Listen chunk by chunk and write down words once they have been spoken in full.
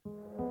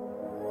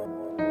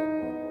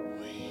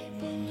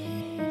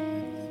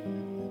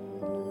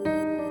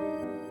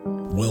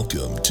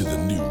Welcome to the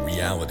new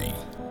reality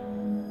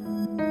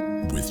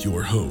with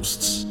your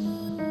hosts,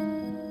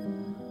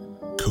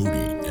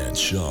 Cody and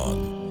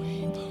Sean.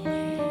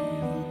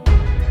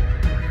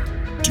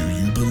 Do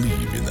you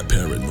believe in the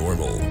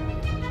paranormal?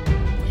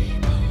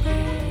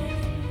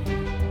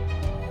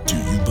 Do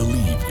you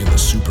believe in the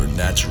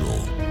supernatural?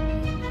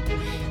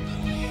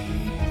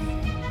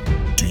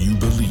 Do you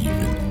believe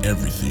in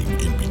everything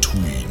in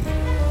between?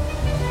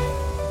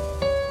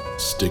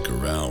 Stick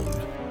around.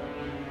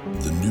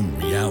 The new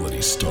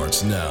reality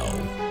starts now.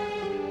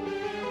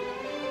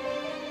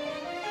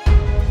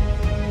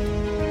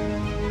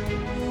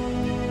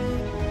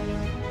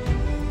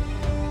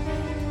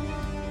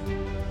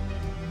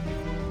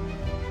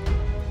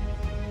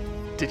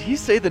 Did he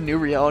say the new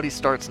reality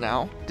starts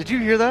now? Did you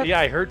hear that? Yeah,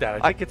 I heard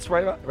that. I think it's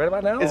right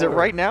about now. Is it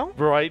right now?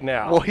 Right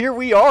now. Well, here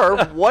we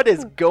are. What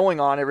is going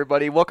on,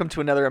 everybody? Welcome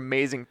to another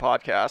amazing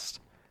podcast.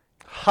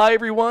 Hi,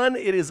 everyone.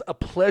 It is a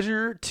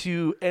pleasure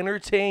to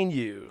entertain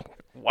you.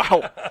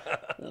 Wow.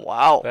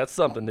 Wow. That's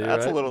something new,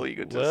 That's right? a little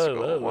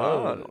egotistical. Whoa.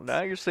 Wow.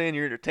 Now you're saying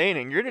you're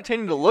entertaining. You're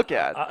entertaining to look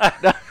at.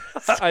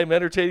 I'm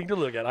entertaining to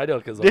look at. I know,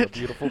 because I'm a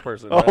beautiful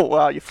person. Oh, right?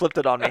 wow. You flipped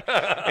it on me.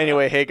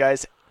 Anyway, hey,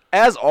 guys.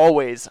 As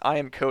always, I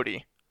am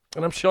Cody.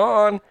 And I'm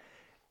Sean.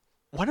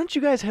 Why don't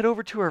you guys head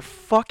over to our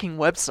fucking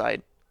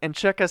website and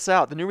check us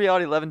out,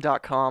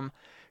 thenewreality11.com.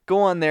 Go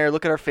on there,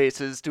 look at our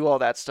faces, do all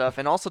that stuff,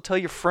 and also tell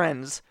your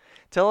friends,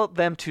 tell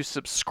them to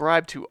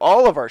subscribe to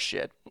all of our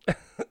shit.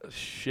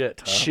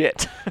 Shit. Huh?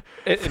 Shit.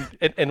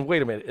 And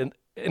wait a minute.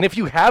 And if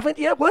you haven't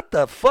yet, what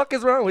the fuck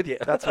is wrong with you?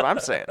 That's what I'm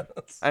saying.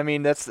 I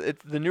mean, it's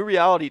the new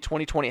reality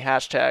 2020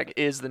 hashtag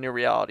is the new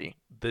reality.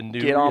 The new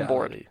Get reality. on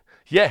board.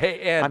 Yeah,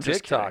 hey, and I'm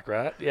just TikTok, kidding.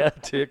 right? Yeah,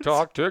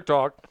 TikTok.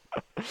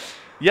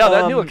 Yeah,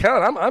 that new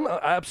account. I'm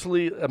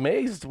absolutely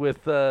amazed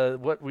with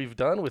what we've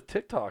done with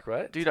TikTok,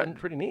 right? Dude, it's been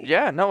pretty neat.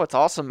 Yeah, no, it's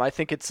awesome. I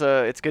think it's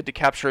good to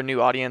capture a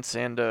new audience,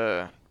 and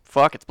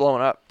it's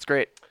blowing up. It's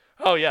great.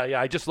 Oh yeah.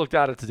 I just looked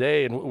at it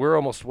today, and we're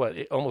almost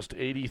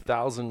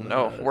 80,000.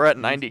 No, we're at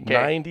 90K.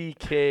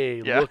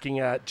 90K. Yeah. Looking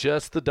at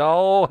just the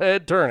doll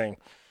head turning.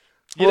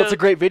 It's a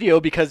great video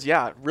because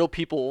real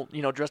people,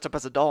 dressed up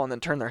as a doll and then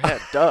turn their head.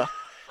 Duh.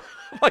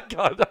 Oh my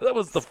God, that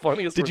was the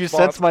funniest. Did you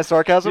response. sense my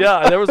sarcasm?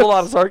 Yeah, there was a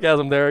lot of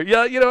sarcasm there.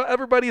 Yeah,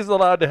 everybody's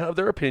allowed to have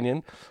their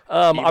opinion,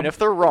 even if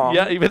they're wrong.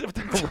 Yeah, even if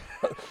they're wrong.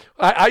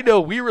 I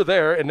know we were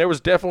there, and there was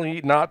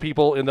definitely not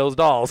people in those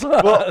dolls.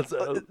 Well,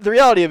 the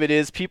reality of it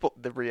is people.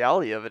 The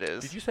reality of it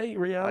is. Did you say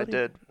reality?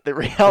 I did. The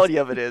reality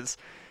of it is,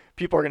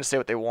 people are going to say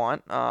what they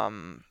want.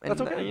 And that's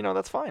okay.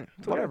 That's fine.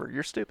 It's Whatever. okay.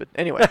 You're stupid.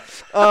 Anyway.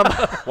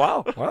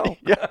 Wow.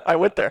 Yeah, I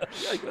went there.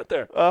 Yeah, you went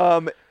there.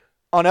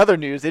 On other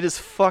news, it is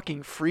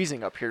fucking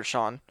freezing up here,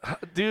 Sean.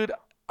 Dude,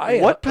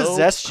 what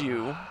possessed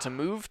you to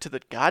move to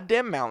the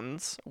goddamn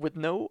mountains with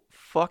no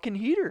fucking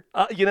heater?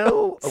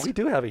 We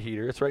do have a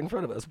heater. It's right in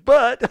front of us.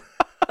 But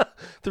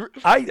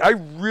I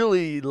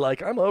really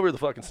I'm over the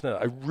fucking snow.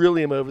 I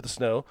really am over the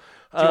snow.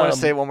 Do you want to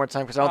say it one more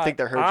time? Because I don't think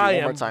they heard you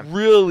one more time. I am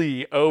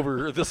really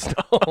over the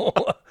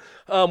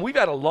snow. We've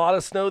had a lot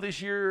of snow this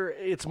year.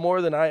 It's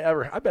more than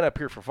I've been up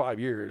here for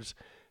 5 years.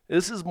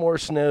 This is more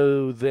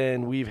snow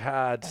than we've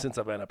had since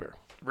I've been up here.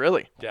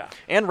 Really? Yeah.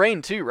 And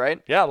rain too, right?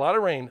 Yeah, a lot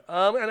of rain.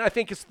 And I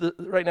think it's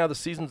right now the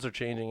seasons are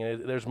changing,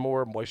 and there's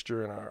more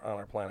moisture on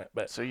our planet.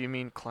 But so you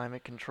mean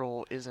climate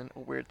control isn't a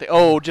weird thing?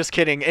 Oh, just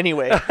kidding.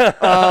 Anyway,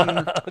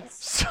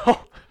 so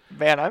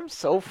man, I'm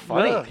so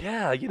funny. Well,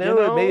 yeah, it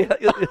may,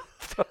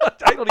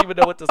 I don't even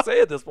know what to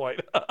say at this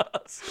point.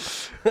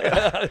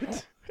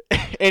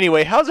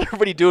 Anyway, how's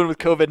everybody doing with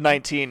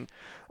COVID-19?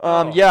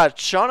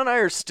 Sean and I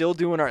are still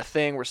doing our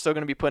thing. We're still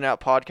going to be putting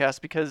out podcasts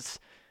because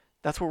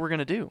that's what we're going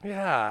to do.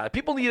 Yeah,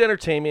 people need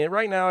entertainment.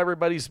 Right now,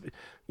 everybody's,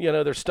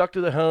 they're stuck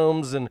to the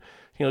homes and,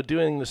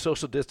 doing the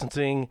social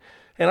distancing.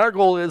 And our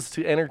goal is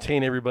to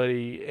entertain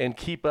everybody and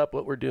keep up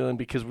what we're doing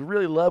because we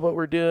really love what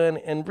we're doing.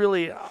 And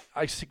really,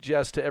 I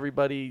suggest to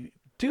everybody,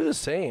 do the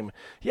same.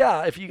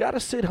 Yeah, if you got to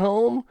sit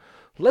home,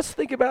 let's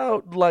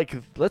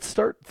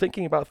start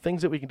thinking about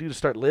things that we can do to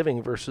start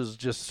living versus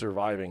just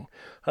surviving.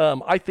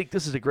 I think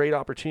this is a great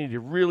opportunity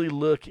to really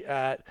look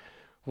at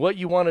what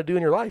you want to do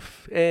in your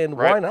life, and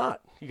why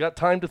not? You got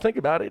time to think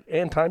about it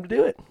and time to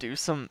do it. Do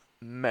some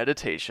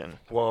meditation.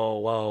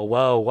 Whoa.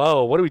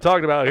 What are we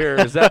talking about here?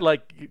 Is that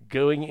like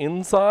going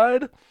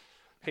inside?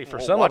 Hey, for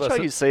some watch of us,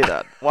 how you say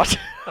that. Watch.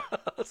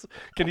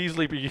 Can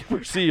easily be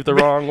perceived the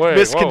wrong way.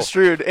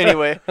 Misconstrued.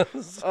 Anyway,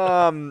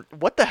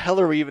 what the hell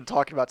are we even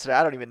talking about today?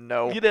 I don't even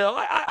know.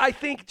 I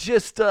think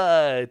just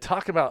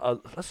talking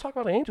about let's talk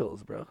about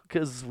angels, bro,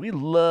 because we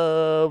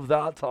love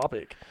that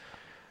topic.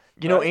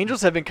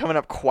 Angels have been coming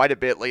up quite a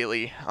bit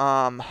lately.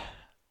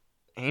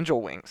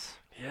 Angel wings.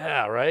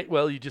 Yeah, right.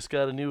 Well, you just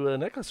got a new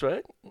necklace,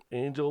 right?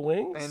 Angel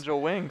wings. Angel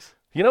wings.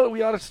 You know what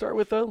we ought to start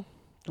with though?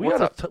 We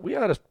What's ought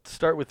to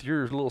start with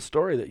your little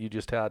story that you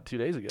just had 2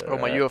 days ago. Oh,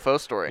 my UFO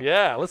story.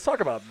 Yeah, let's talk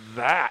about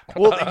that.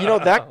 Well,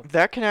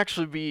 that can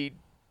actually be.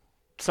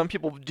 Some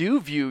people do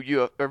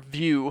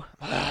view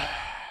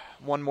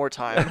one more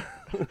time.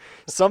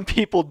 Some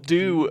people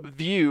do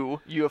view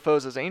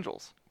UFOs as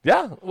angels.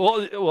 Yeah.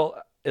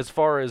 Well, as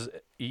far as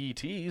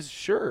ETs,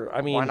 sure.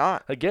 I mean, Why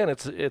not? Again,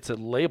 it's a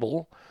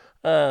label.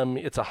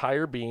 It's a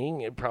higher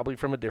being, probably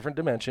from a different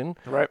dimension.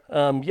 Right.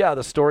 Yeah,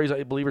 the stories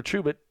I believe are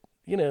true, but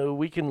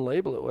we can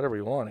label it whatever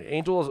you want.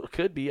 Angels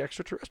could be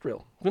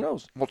extraterrestrial. Who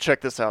knows? Well,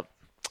 check this out.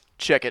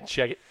 Check it.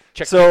 Check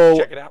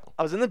it out.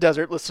 I was in the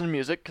desert listening to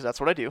music because that's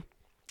what I do.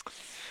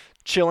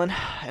 Chilling,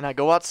 and I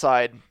go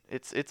outside.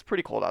 It's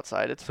pretty cold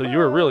outside. So you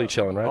were really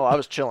chilling, right? Oh, I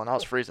was chilling. I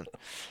was freezing,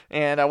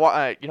 and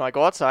I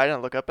go outside and I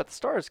look up at the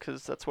stars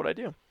because that's what I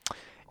do.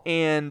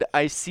 And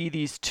I see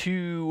these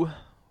two,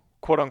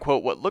 quote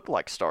unquote, what looked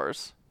like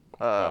stars.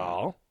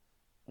 Oh.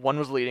 One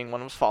was leading,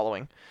 one was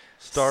following.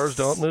 Stars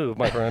don't move,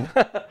 my friend.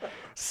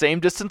 Same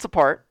distance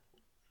apart,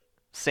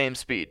 same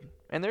speed,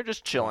 and they're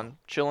just chilling,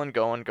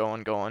 going,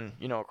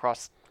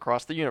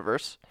 across the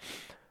universe.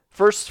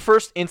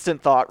 First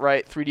instant thought,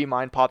 right? 3D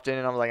mind popped in,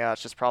 and I was like,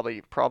 it's just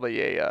probably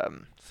a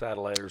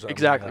satellite or something.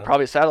 Exactly,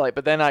 probably a satellite.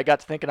 But then I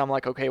got to thinking, I'm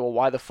like, okay, well,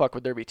 why the fuck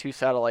would there be two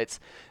satellites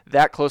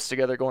that close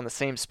together going the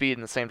same speed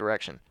in the same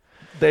direction?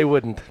 They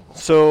wouldn't.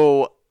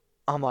 So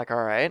I'm like,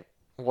 all right,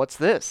 what's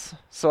this?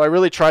 So I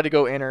really tried to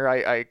go inner.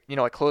 I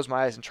closed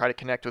my eyes and tried to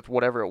connect with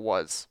whatever it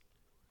was.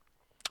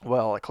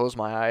 Well, I closed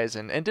my eyes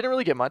and didn't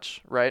really get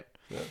much, right?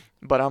 Yeah.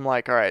 But I'm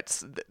like, all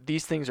right,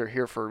 these things are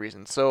here for a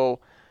reason. So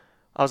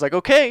I was like,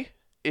 okay,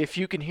 if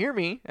you can hear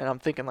me, and I'm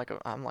thinking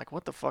I'm like,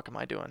 what the fuck am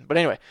I doing? But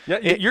anyway. Yeah,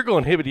 you're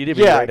going hibbity-dibbity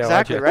yeah, right now,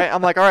 exactly, aren't you? right?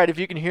 I'm like, all right, if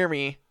you can hear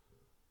me,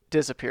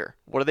 disappear.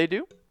 What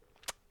do?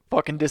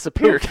 Fucking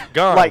disappeared.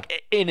 Gone.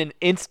 Like in an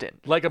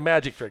instant. Like a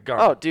magic trick. Gone.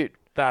 Oh, dude.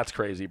 That's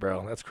crazy,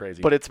 bro. That's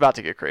crazy. But it's about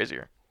to get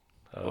crazier.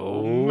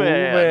 Oh,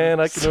 man.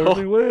 I can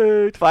hardly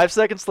wait. 5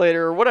 seconds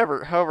later, or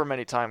whatever, however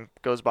many time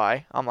goes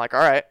by, I'm like,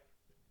 all right,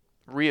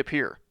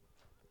 reappear.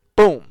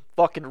 Boom.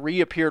 Fucking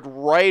reappeared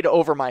right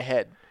over my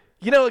head.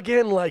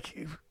 Again,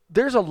 like,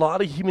 there's a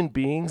lot of human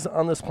beings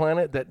on this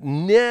planet that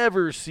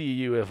never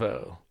see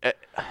UFO.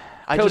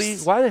 Cody,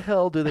 why the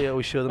hell do they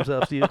always show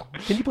themselves to you?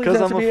 Can you please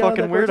Because answer I'm me a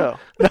fucking weirdo.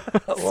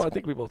 Well, I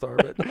think we both are,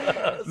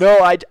 but No,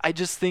 I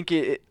just think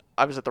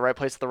I was at the right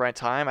place at the right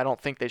time. I don't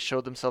think they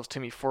showed themselves to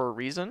me for a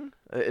rean.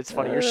 It's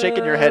funny. You're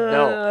shaking your head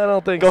no. I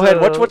don't think so. Go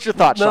ahead. What's your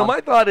thought, Sean? No, my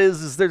thought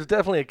is there's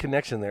definitely a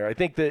connection there. I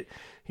think that,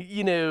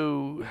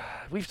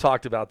 we've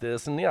talked about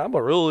this, and I'm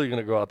really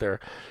going to go out there.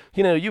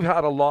 You've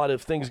had a lot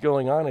of things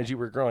going on as you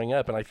were growing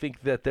up, and I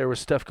think that there was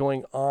stuff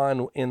going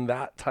on in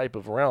that type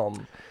of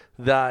realm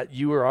that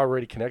you were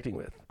already connecting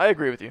with. I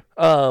agree with you.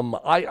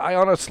 I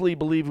honestly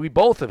believe we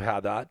both have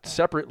had that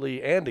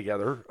separately and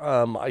together.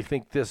 I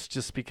think this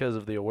just because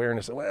of the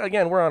awareness.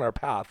 Again, we're on our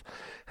path,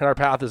 and our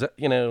path is,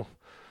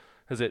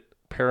 is it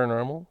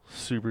paranormal,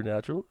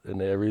 supernatural,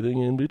 and everything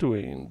in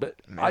between. But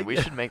Man, we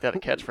should make that a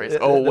catchphrase.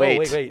 No,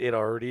 wait, it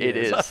already it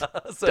is.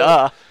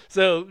 Duh.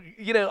 So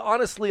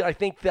honestly, I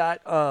think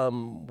that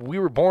we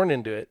were born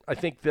into it. I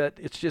think that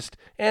it's just,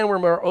 and we're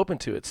more open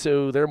to it,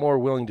 so they're more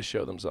willing to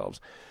show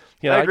themselves.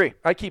 I agree.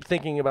 I keep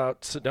thinking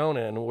about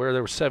Sedona and where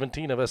there were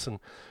 17 of us,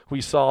 and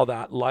we saw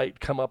that light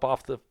come up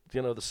off the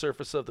the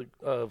surface of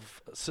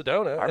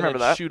Sedona. I remember and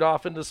that. Shoot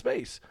off into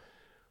space.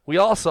 We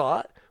all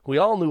saw it. We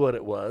all knew what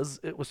it was.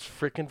 It was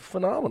freaking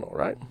phenomenal,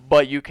 right?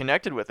 But you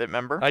connected with it,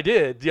 remember? I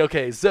did.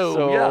 Okay,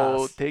 so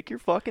yes. Take your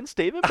fucking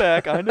statement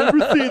back. I never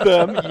see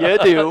them. You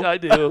do. I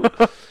do.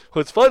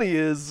 What's funny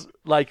is,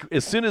 like,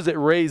 as soon as it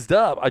raised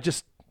up, I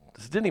just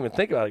didn't even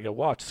think about it. I go,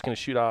 watch, it's going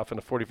to shoot off in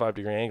a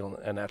 45-degree angle,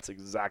 and that's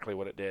exactly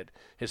what it did.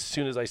 As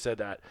soon as I said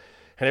that,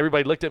 and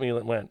everybody looked at me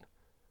and went,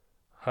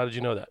 "How did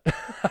you know that?"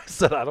 I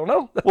said, "I don't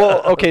know."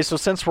 Well, okay, so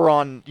since we're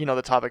on,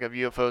 the topic of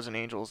UFOs and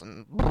angels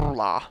and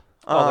blah,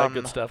 all that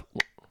good stuff.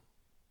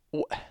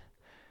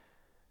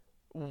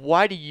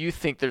 Why do you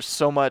think there's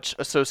so much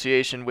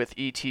association with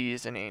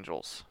ETs and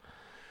angels?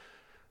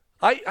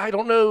 I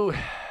don't know.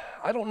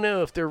 I don't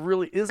know if there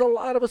really is a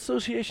lot of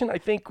association. I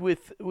think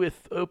with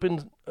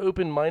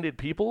open-minded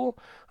people,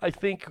 I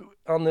think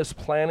on this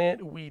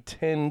planet we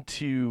tend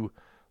to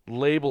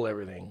label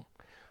everything.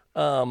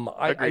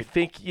 I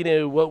think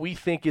what we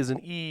think is an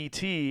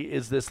ET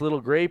is this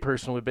little gray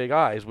person with big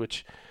eyes,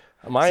 which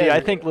I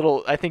think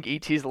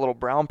ET's the little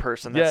brown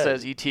person that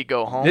says ET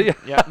go home.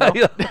 Yeah. No.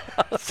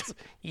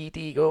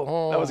 ET go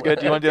home. That was good.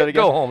 Do you want to do that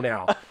again? Go home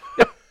now.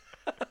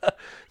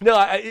 No,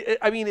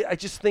 I mean, I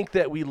just think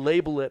that we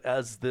label it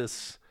as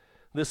this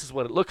is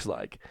what it looks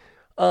like.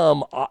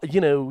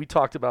 We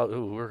talked about,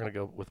 we're going to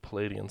go with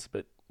Palladians,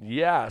 but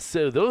yeah,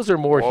 so those are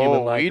more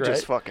human-like, we right?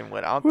 just fucking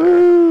went out there.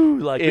 Woo!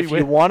 Like, if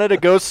you wanted a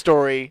ghost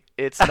story,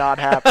 it's not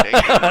happening.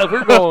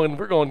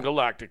 we're going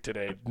galactic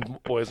today,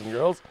 boys and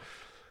girls.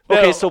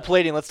 Okay, Now, so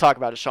Palladian, let's talk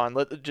about it, Sean,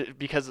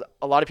 because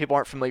a lot of people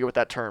aren't familiar with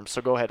that term,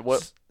 so go ahead.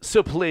 What?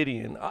 So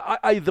Palladian,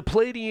 the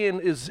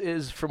Palladian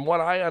is from what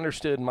I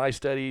understood in my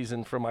studies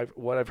and from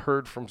what I've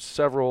heard from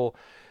several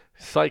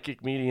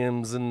psychic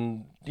mediums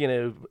and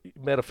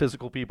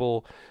metaphysical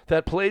people,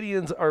 that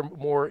Palladians are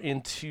more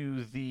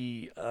into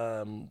the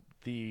oh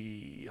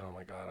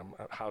my God,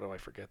 how do I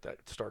forget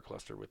that star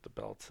cluster with the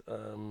belt?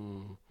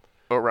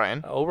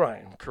 Orion.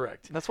 Orion,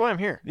 correct. That's why I'm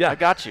here. Yeah. I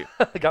got you.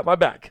 I got my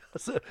back.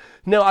 So,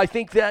 no, I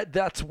think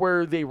that's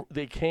where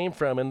they came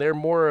from, and they're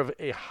more of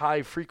a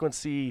high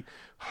frequency,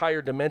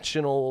 higher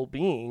dimensional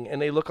being,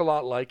 and they look a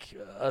lot like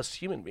us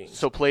human beings.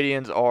 So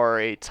Pleiadians are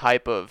a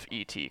type of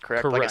ET,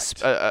 correct?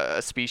 Correct. Like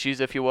a species,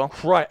 if you will.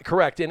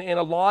 Correct. And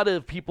a lot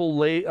of people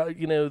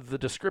the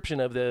description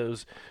of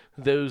those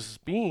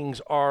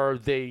beings are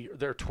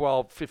they're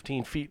 12,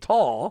 15 feet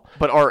tall.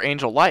 But are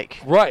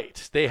angel-like.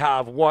 Right. They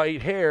have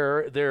white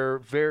hair. They're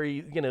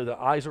very, the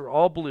eyes are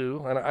all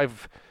blue. And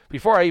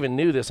before I even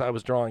knew this, I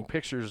was drawing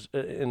pictures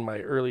in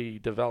my early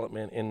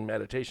development in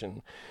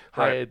meditation.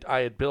 Right. I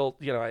had built,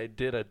 I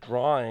did a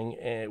drawing,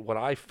 and what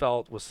I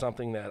felt was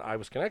something that I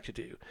was connected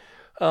to.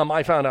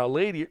 I found out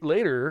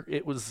later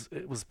it was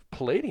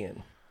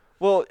Pleiadian.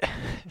 Well,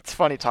 it's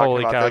funny talking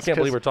Holy about cow, this. I can't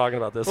believe we're talking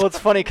about this. Well, it's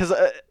funny because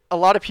a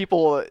lot of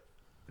people,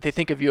 they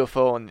think of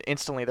UFO and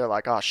instantly they're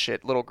like, oh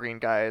shit, little green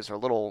guys or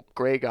little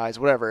gray guys,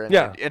 whatever. And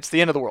Yeah. it's the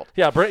end of the world.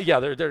 Yeah,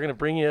 they're going to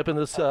bring you up in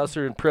the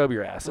saucer and probe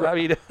your ass. I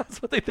mean,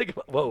 that's what they think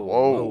about.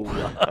 Whoa.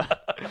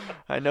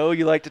 I know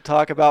you like to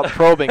talk about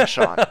probing,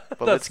 Sean,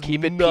 but let's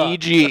keep it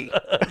PG.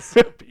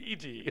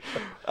 PG.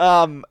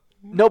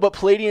 No, but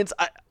Pleiadians,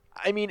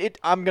 I mean,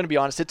 I'm going to be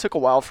honest, it took a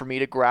while for me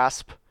to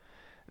grasp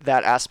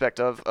that aspect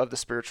of the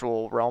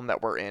spiritual realm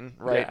that we're in,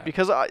 right? Yeah.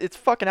 Because it's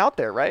fucking out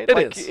there, right?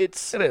 It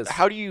is.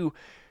 How do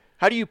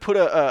you put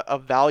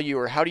a value,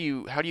 or how do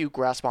you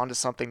grasp onto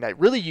something that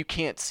really you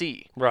can't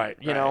see? Right.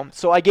 You know?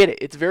 So I get it.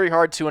 It's very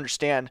hard to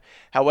understand.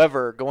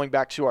 However, going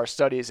back to our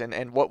studies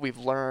and what we've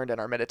learned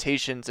and our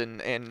meditations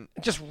and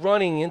just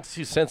running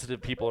into sensitive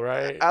people,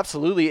 right?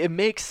 absolutely, it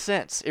makes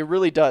sense. It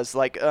really does.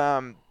 Like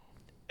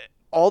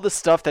all the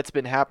stuff that's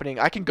been happening,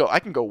 I can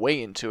go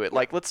way into it.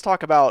 Like, let's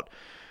talk about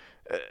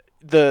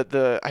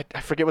I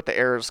forget what the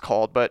era is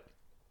called, but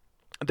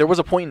there was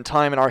a point in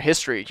time in our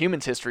history,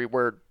 humans' history,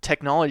 where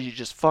technology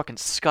just fucking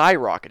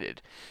skyrocketed,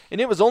 and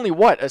it was only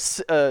what a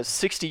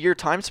 60-year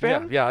time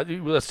span. Yeah.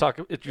 Let's talk.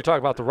 You're talking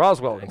about the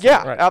Roswell incident.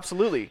 Yeah, right.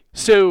 absolutely.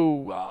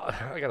 So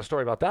I got a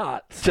story about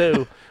that.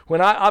 So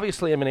when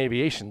obviously I'm in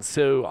aviation,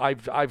 so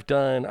I've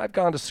gone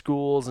to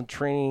schools and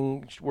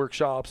training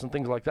workshops and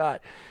things like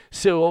that.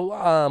 So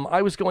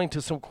I was going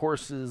to some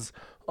courses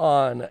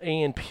on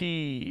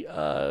A&P,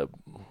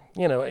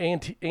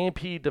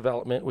 A&P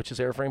development, which is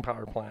airframe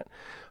power plant.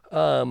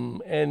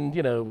 And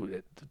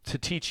to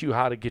teach you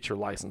how to get your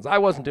license. I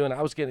wasn't doing it.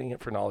 I was getting it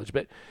for knowledge.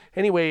 But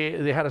anyway,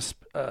 they had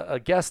a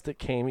guest that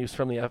came. He was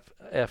from the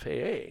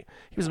FAA.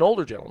 He was an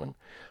older gentleman.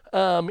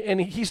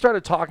 And he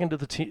started talking to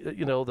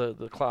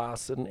the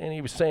class, and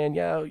he was saying,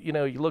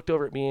 you looked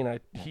over at me, and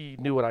he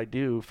knew what I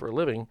do for a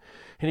living.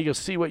 And he goes,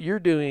 see, what you're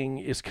doing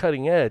is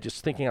cutting edge.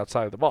 It's thinking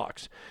outside of the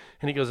box.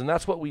 And he goes, and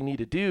that's what we need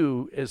to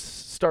do, is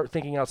start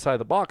thinking outside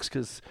the box,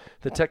 because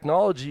the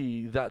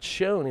technology that's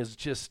shown is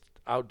just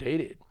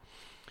outdated.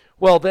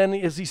 Well, then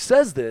as he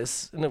says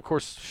this, and of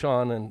course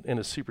Sean in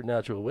a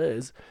supernatural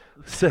ways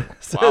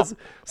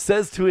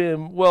says to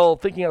him, well,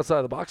 thinking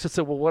outside the box, I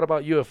said, well, what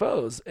about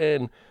UFOs?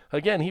 And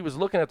again, he was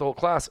looking at the whole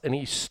class, and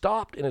he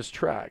stopped in his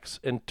tracks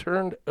and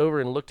turned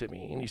over and looked at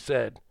me, and he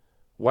said,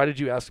 why did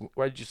you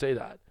say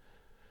that?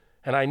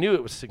 And I knew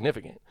it was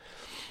significant.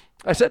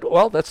 I said,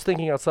 well, that's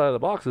thinking outside of the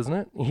box, isn't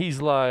it? And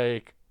he's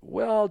like,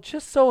 well,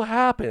 just so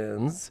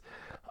happens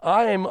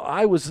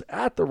I was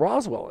at the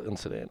Roswell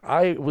incident.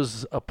 I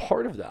was a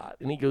part of that.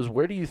 And he goes,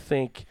 where do you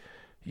think,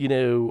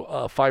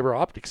 fiber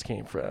optics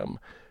came from?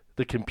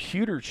 The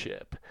computer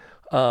chip,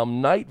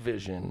 night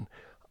vision,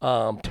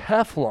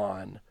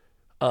 Teflon,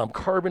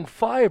 carbon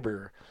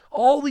fiber,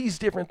 all these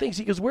different things.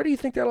 He goes, where do you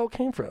think that all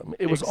came from?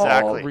 It was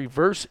all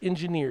reverse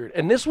engineered.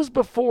 And this was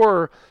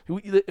before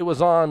it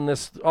was on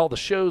all the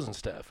shows and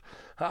stuff.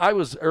 I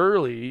was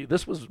early.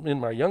 This was in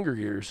my younger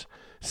years.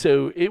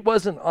 So it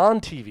wasn't on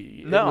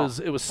TV. No.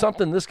 It was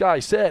something this guy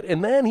said.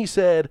 And then he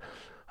said,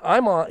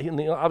 I'm on,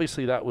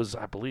 obviously that was,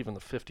 I believe, in the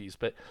 50s,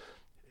 but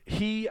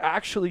he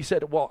actually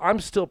said, well, I'm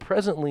still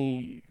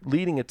presently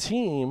leading a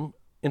team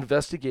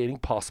investigating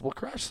possible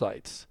crash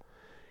sites.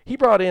 He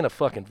brought in a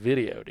fucking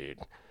video, dude.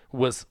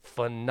 Was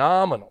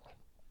phenomenal.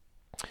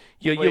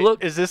 Wait, you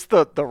look. Is this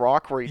the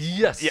rock where he?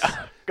 Yes.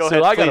 Yeah. Go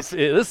ahead.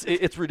 Please.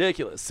 It's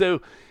ridiculous.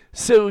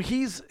 So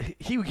he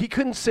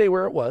couldn't say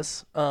where it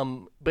was.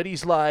 But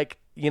he's like,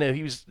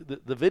 he was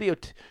the video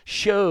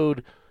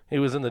showed it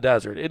was in the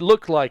desert. It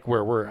looked like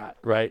where we're at,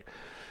 right?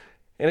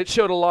 And it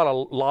showed a lot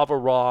of lava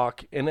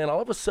rock, and then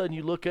all of a sudden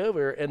you look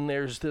over, and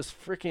there's this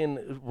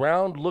freaking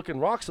round-looking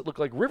rocks that look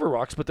like river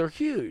rocks, but they're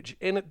huge,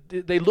 and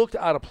they looked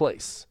out of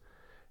place.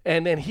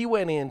 And then he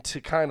went in to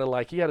kind of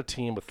like, he had a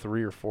team of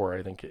 3 or 4,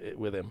 I think,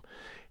 with him,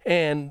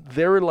 and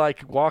they were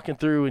like walking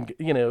through, and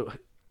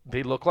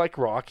they look like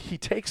rock. He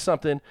takes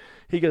something,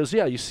 he goes,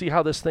 yeah, you see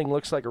how this thing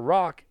looks like a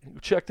rock?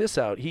 Check this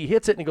out. He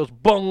hits it, and it goes,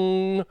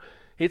 bong.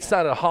 It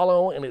sounded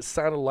hollow, and it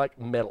sounded like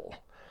metal.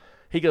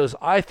 He goes,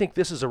 I think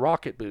this is a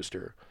rocket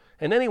booster.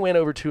 And then he went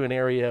over to an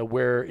area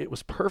where it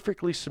was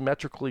perfectly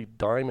symmetrically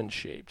diamond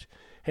shaped.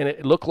 And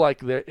it looked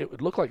like it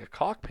would look like a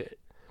cockpit.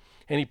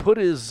 and he put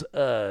his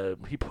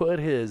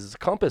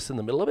compass in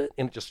the middle of it,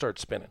 and it just started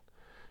spinning.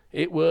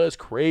 It was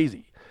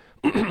crazy.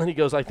 And he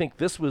goes, I think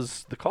this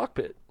was the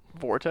cockpit.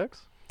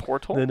 Vortex?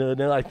 Portal?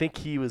 No. I think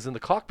he was in the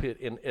cockpit,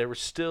 and there was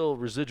still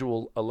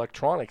residual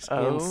electronics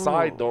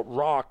inside the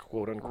rock,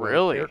 quote unquote.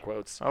 Really? Air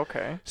quotes.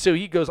 Okay. So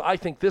he goes, I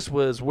think this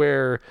was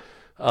where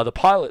the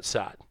pilot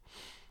sat.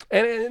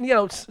 And you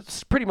know,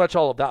 it's pretty much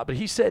all of that. But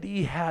he said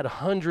he had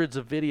hundreds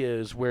of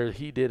videos where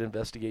he did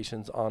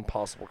investigations on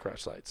possible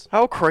crash sites.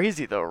 How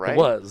crazy, though, right?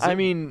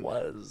 It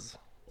was.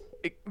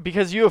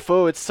 Because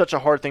UFO, it's such a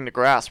hard thing to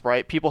grasp,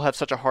 right? People have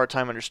such a hard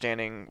time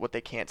understanding what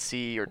they can't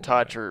see or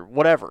touch or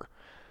whatever.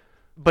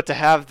 But to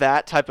have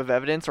that type of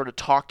evidence, or to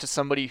talk to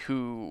somebody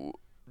who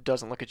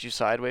doesn't look at you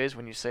sideways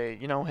when you say,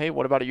 you know, hey,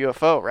 what about a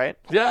UFO, right?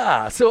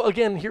 Yeah. So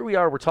again, here we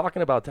are. We're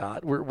talking about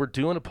that. We're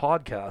doing a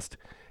podcast,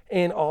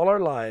 and all our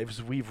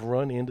lives we've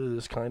run into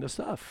this kind of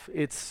stuff.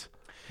 It's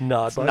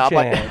not by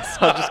chance.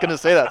 I was just gonna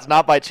say that it's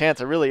not by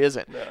chance. It really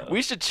isn't. No.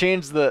 We should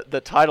change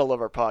the title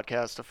of our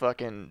podcast to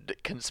fucking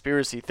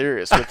Conspiracy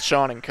Theorists with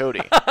Sean and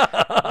Cody.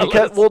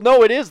 Because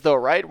no, it is though,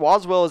 right?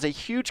 Roswell is a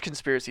huge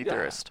conspiracy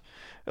theorist.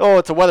 Oh,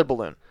 it's a weather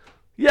balloon.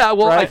 Yeah,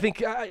 well, right?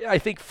 I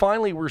think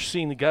finally we're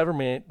seeing the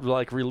government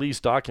like release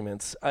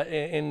documents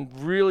and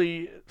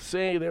really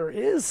say there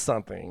is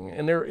something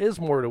and there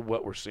is more to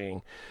what we're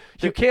seeing.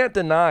 You can't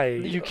deny.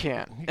 You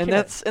can't.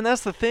 That's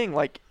the thing.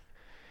 Like,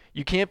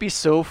 you can't be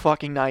so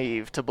fucking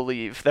naive to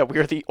believe that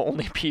we're the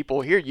only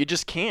people here. You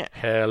just can't.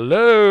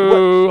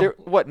 Hello.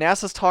 What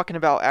NASA's talking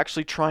about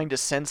actually trying to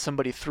send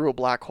somebody through a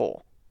black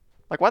hole.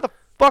 Like, why the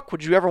fuck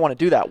would you ever want to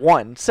do that?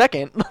 One.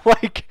 Second,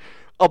 like,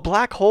 a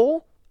black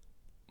hole?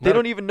 They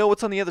don't even know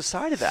what's on the other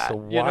side of that. So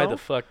why the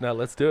fuck not?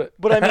 Let's do it.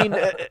 But I mean,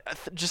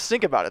 just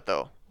think about it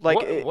though.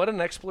 Like, what an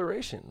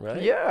exploration,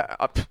 right? Yeah,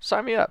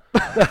 sign me up.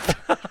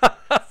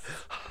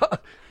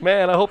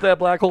 Man, I hope that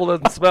black hole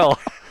doesn't smell.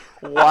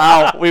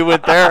 Wow, we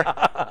went there.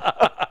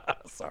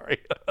 Sorry.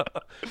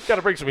 Got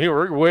to bring some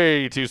humor. We're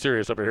way too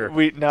serious up here.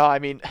 No, I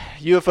mean,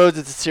 UFOs,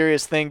 it's a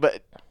serious thing,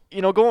 but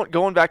you know,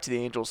 going back to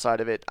the angel side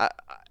of it,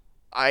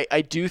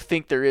 I do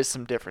think there is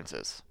some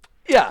differences.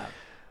 Yeah.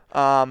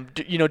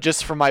 You know,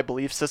 just from my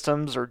belief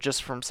systems or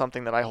just from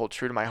something that I hold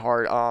true to my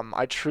heart,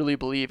 I truly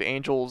believe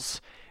angels,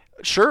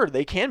 sure,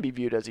 they can be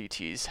viewed as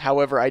ETs.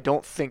 However, I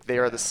don't think they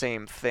are the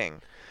same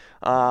thing.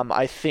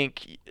 I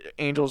think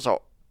angels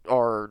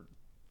are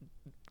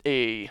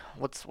a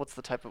what's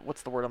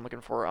the word I'm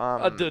looking for?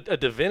 A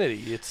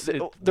divinity.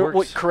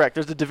 Correct.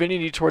 There's a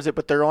divinity towards it,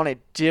 but they're on a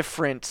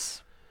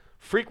different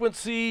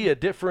frequency, a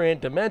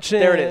different dimension.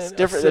 There it is.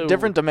 A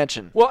different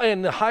dimension. Well,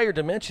 and the higher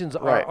dimensions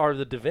are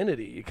the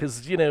divinity,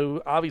 because, you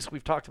know, obviously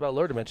we've talked about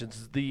lower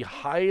dimensions. The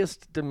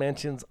highest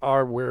dimensions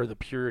are where the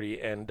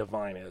purity and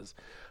divine is.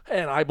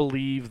 And I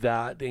believe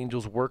that the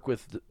angels work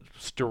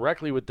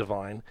directly with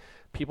divine.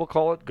 People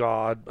call it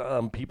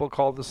God. People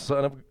call the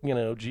son of, you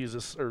know,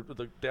 Jesus, or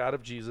the dad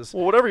of Jesus.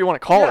 Well, whatever you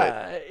want to call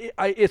it.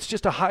 It's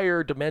just a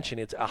higher dimension.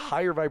 It's a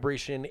higher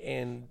vibration,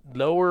 and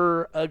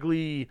lower,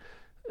 ugly,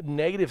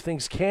 negative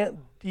things can't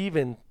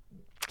even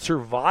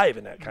survive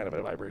in that kind of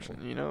a vibration.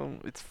 You know,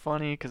 it's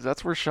funny because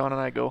that's where Sean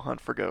and I go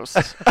hunt for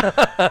ghosts.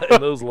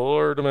 In those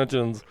lower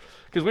dimensions.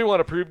 Because we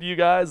want to prove to you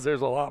guys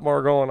there's a lot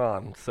more going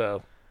on.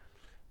 So,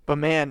 but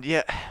man,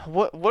 yeah,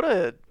 what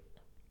a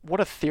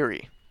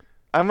theory.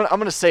 I'm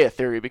gonna say a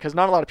theory because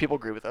not a lot of people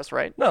agree with us,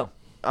 right? No.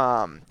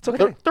 It's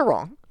okay. They're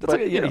wrong. That's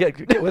okay. Yeah,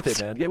 get with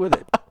it, man. Get with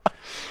it.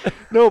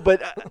 No,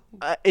 but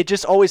it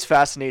just always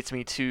fascinates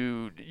me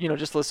to, you know,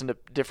 just listen to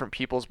different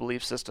people's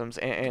belief systems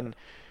and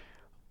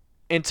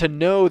to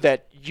know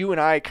that you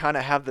and I kind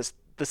of have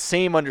the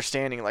same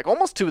understanding, like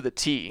almost to the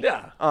T.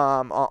 Yeah.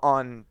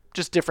 On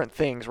just different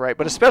things, right?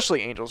 But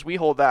especially angels, we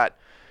hold that,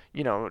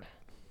 you know,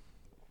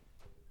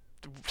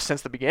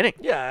 since the beginning.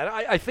 Yeah, and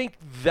I think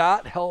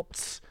that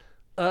helps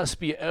us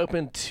be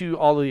open to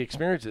all of the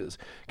experiences.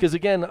 Because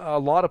again, a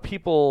lot of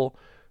people,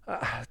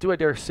 do I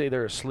dare say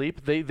they're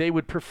asleep? They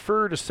would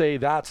prefer to say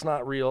that's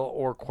not real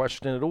or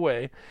question it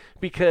away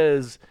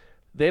because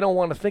they don't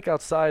want to think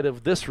outside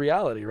of this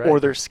reality, right? Or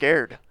they're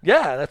scared.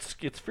 Yeah,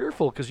 it's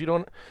fearful because you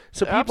don't.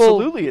 So people,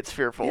 absolutely, it's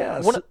fearful.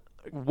 Yeah.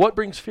 What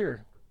brings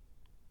fear?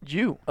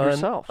 You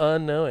yourself.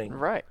 Unknowing.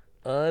 Right.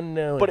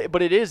 Unknowing.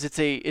 But it is. It's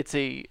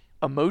a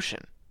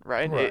emotion,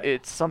 right?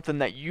 It's something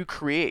that you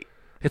create.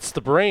 It's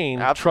the brain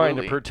trying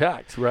to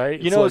protect, right?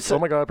 You know, oh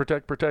my God,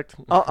 protect.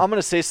 I'm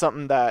gonna say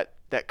something that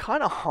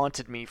kind of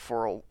haunted me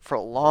for a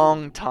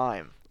long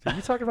time. Did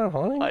you talk about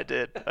haunting? I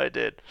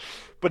did,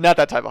 but not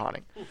that type of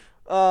haunting.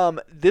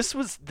 This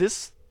was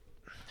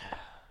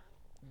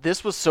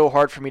so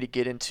hard for me to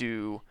get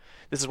into.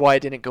 This is why I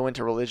didn't go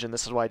into religion.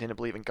 This is why I didn't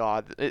believe in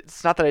God.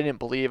 It's not that I didn't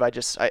believe.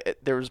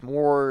 There's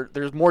more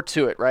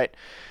to it, right?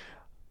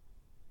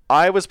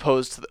 I was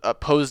posed a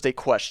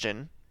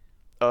question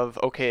of,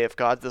 okay, if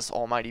God's this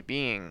almighty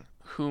being,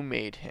 who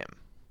made him?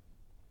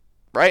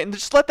 Right? And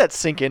just let that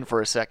sink in for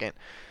a second.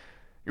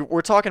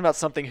 We're talking about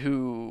something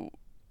who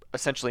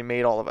essentially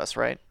made all of us,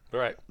 right?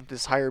 Right.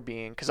 This higher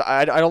being, because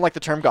I don't like the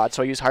term God,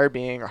 so I use higher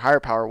being or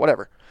higher power,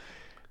 whatever.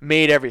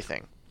 Made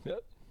everything.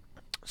 Yep.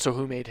 So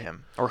who made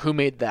him, or who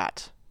made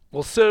that?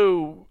 Well,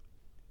 so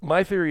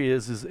my theory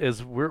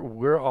is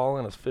we're all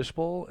in a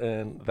fishbowl,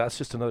 and that's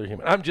just another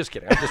human. I'm just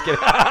kidding.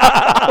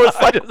 I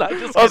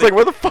was like,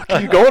 where the fuck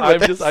are you going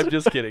with this? I'm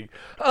just kidding.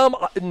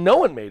 No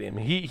one made him.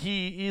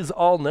 He is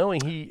all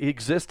knowing. He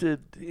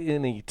existed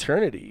in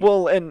eternity.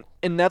 Well, and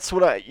that's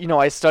what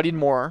I studied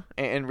more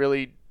and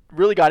really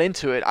got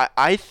into it.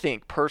 I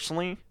think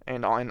personally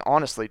and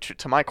honestly,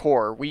 to my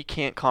core, we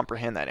can't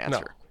comprehend that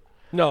answer.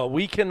 No,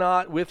 we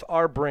cannot, with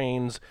our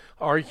brains,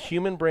 our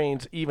human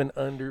brains, even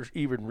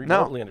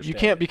remotely understand. You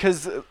can't,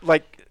 because,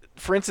 like,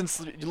 for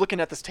instance, you're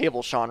looking at this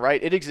table, Sean,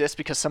 right? It exists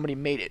because somebody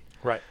made it.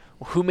 Right.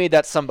 Who made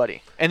that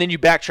somebody? And then you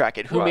backtrack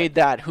it. Who made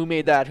that? Who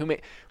made that?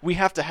 We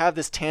have to have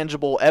this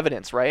tangible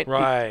evidence, right?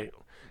 Right.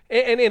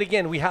 And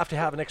again, we have to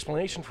have an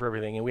explanation for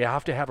everything, and we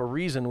have to have a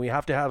reason. We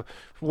have to have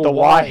the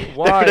why.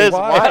 Why? There it is.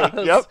 Why?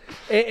 Yep.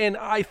 And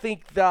I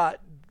think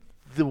that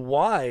the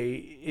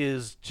why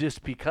is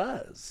just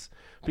because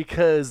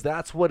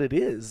that's what it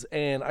is.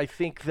 And I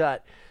think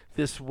that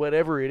this,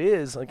 whatever it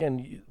is,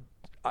 again,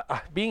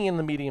 being in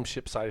the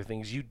mediumship side of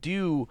things, you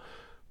do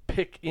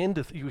pick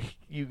into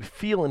you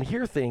feel and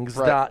hear things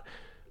that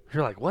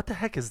you're like, what the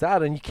heck is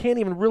that? And you can't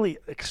even really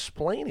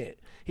explain it.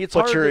 It's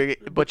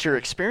but you're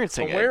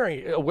experiencing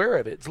aware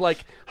of it. It's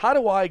like, how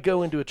do I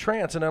go into a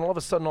trance and then all of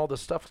a sudden all this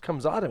stuff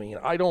comes out of me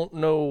and I don't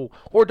know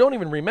or don't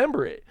even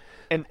remember it.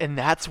 And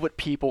that's what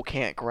people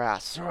can't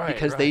grasp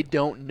because they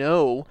don't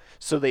know,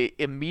 so they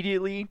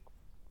immediately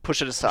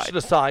push it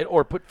aside.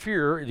 Or put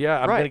fear.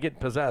 Yeah, I'm going to get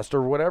possessed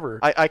or whatever.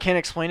 I can't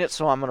explain it,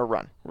 so I'm going to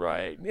run.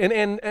 Right.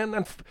 And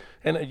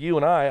you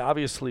and I,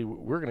 obviously,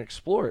 we're going to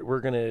explore it. We're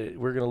going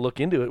to look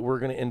into it. We're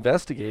going to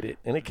investigate it.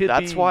 And it could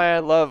That's why I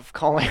love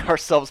calling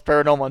ourselves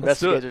paranormal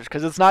investigators,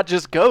 because it's not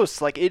just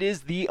ghosts. Like, it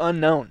is the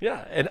unknown.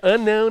 Yeah, and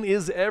unknown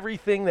is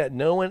everything that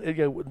no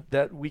one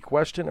that we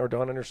question or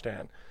don't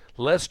understand.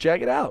 Let's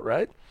check it out,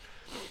 right?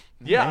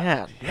 Yeah.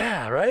 Man.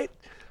 Yeah, right?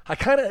 I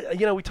kind of,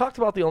 we talked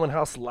about the Omen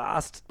House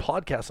last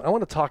podcast. I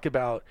want to talk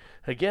about,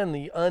 again,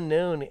 the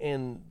unknown.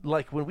 And,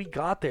 like, when we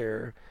got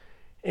there,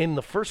 and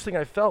the first thing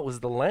I felt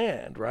was the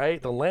land,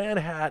 right? The land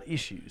had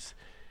issues.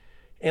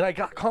 And I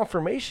got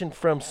confirmation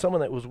from someone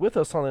that was with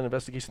us on an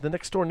investigation. The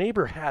next door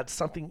neighbor had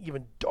something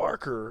even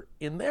darker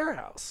in their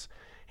house.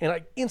 And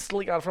I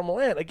instantly got it from the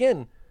land.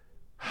 Again,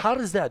 how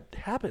does that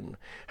happen?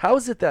 How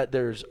is it that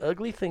there's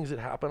ugly things that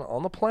happen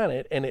on the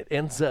planet and it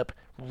ends up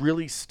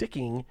really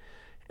sticking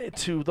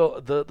to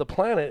the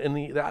planet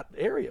in that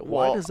area?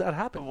 Why does that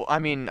happen? Well, I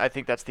mean, I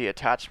think that's the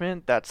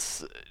attachment.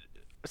 It's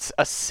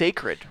a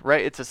sacred,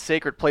 right? It's a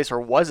sacred place, or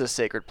was a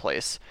sacred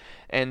place.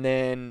 And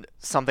then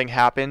something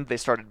happened. They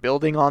started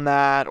building on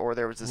that, or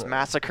there was this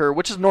massacre,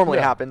 which is normally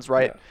happens,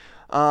 right?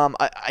 Yeah.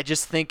 I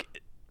just think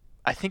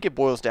it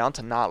boils down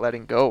to not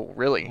letting go,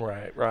 really.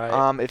 Right.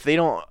 If they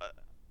don't,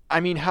 I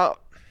mean, how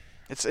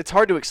it's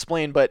hard to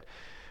explain, but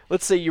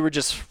let's say you were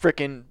just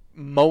freaking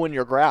mowing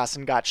your grass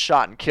and got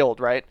shot and killed,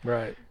 right?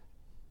 Right.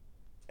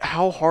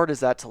 How hard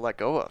is that to let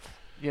go of?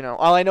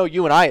 Well, I know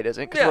you and I it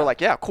isn't, because we're like,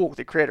 yeah, cool,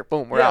 the creator,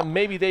 boom, we're out.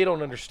 Maybe they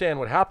don't understand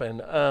what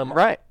happened.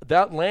 Right.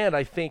 That land,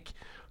 I think,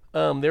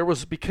 there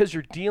was, because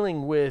you're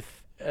dealing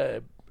with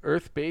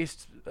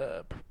earth-based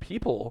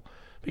people.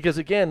 Because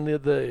again,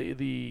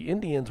 the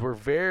Indians were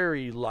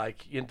very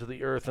into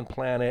the earth and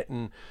planet,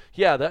 and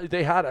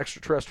they had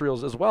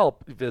extraterrestrials as well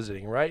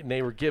visiting, right? And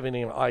they were giving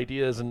them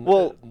ideas and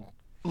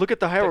look at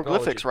the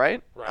hieroglyphics,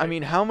 right? I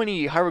mean, how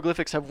many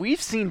hieroglyphics have we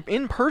seen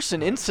in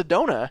person in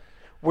Sedona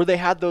where they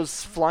had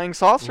those flying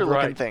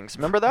saucer-looking things?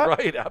 Remember that?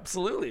 Right,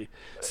 absolutely.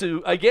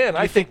 So, again,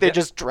 I think they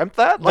just dreamt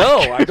that? No,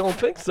 I don't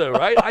think so,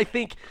 right? I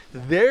think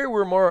they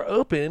were more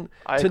open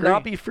to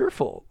not be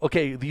fearful.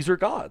 Okay, these are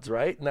gods,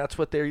 right? And that's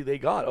what they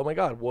got. Oh, my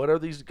God, what are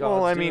these gods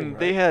Well, I doing, mean, right?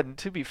 they had,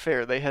 to be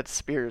fair, they had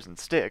spears and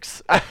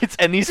sticks.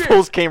 And these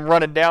fools came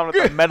running down with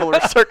a metal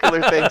or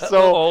circular thing.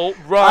 So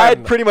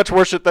I'd pretty much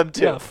worship them,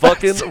 too. Yeah,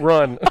 fucking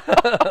run.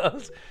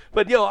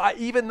 But,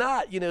 even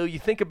that, you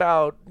think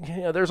about,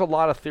 there's a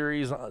lot of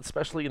theories,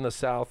 especially in the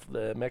South,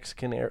 the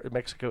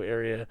Mexico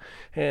area,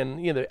 and,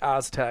 the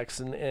Aztecs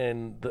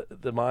and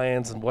the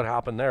Mayans and what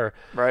happened there.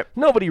 Right.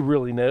 Nobody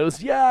really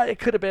knows. Yeah, it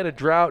could have been a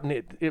drought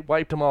and it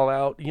wiped them all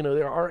out.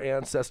 There are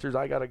ancestors.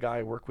 I got a guy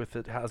I work with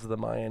that has the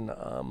Mayan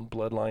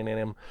bloodline in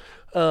him.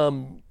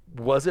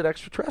 Was it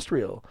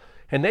extraterrestrial?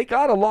 And they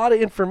got a lot of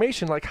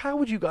information. Like, how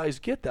would you guys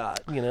get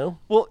that,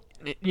 Well,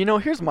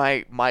 here's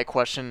my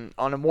question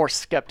on a more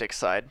skeptic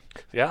side.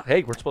 Yeah,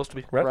 hey, we're supposed to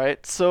be, right?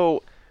 Right?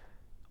 So,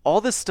 all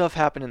this stuff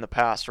happened in the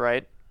past,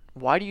 right?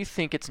 Why do you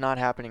think it's not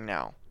happening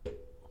now?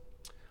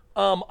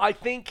 I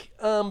think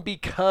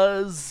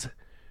because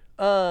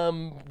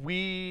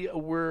we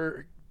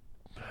were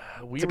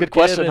it's a good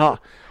question, huh?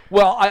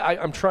 Well,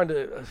 I'm trying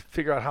to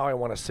figure out how I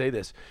want to say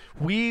this.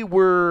 We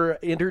were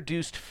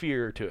introduced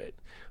fear to it.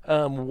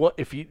 What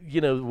if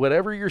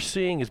whatever you're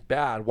seeing is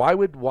bad? Why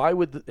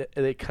would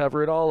they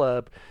cover it all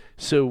up?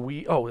 So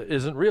it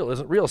isn't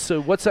real.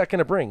 So what's that going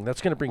to bring?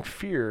 That's going to bring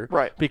fear,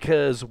 right?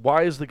 Because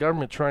why is the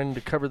government trying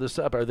to cover this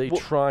up? Are they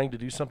trying to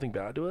do something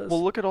bad to us?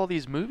 Well, look at all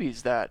these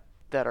movies that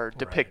that are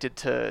depicted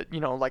to,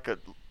 like a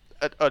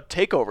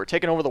takeover,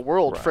 taking over the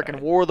world, frickin'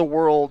 War of the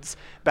Worlds,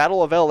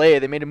 Battle of L.A.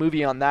 They made a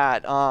movie on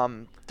that.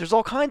 There's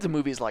all kinds of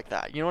movies like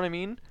that. You know what I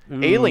mean?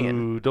 Ooh,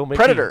 Alien, don't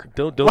Predator.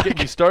 Don't get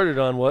me started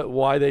on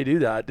why they do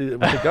that with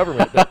the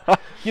government. But,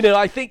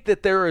 I think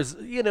that there is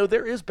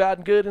bad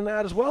and good in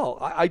that as well.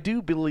 I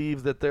do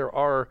believe that there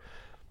are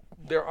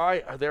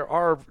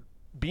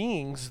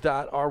beings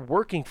that are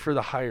working for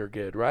the higher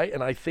good, right?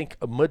 And I think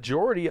a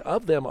majority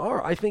of them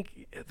are. I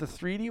think the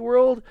 3D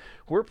world,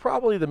 we're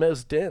probably the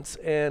most dense,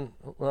 and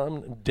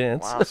I'm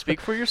dense. Wow,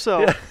 speak for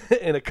yourself.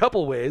 In a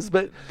couple ways,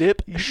 but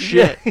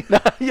shit.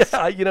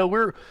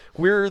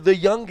 We're the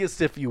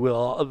youngest, if you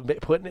will,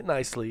 putting it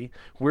nicely.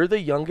 We're the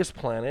youngest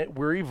planet.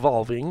 We're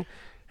evolving.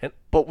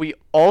 But we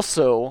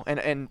also,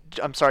 and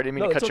I'm sorry, I didn't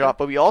mean to cut you off,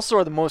 but we also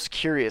are the most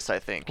curious, I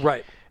think.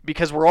 Right.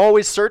 Because we're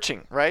always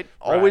searching, right?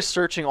 Always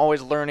searching,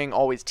 always learning,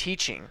 always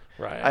teaching.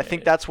 Right. I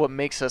think that's what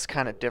makes us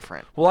kind of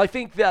different. Well, I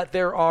think that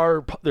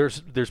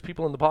there's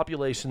people in the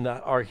population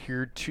that are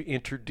here to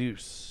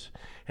introduce.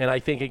 And I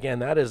think, again,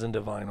 that is in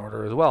divine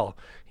order as well.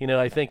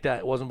 I think that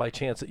it wasn't by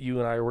chance that you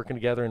and I are working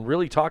together and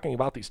really talking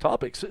about these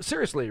topics.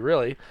 Seriously,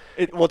 really.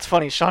 Well, it's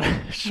funny. Sean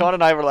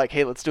and I were like,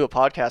 hey, let's do a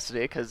podcast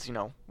today because,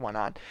 why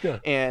not? Yeah.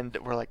 And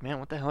we're like, man,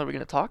 what the hell are we going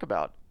to talk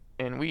about?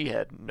 And we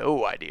had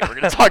no idea. We're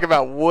going to talk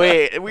about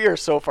we are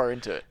so far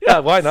into it. Yeah,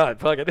 why not?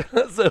 Fuck it.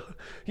 So,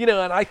 and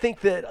I think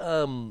that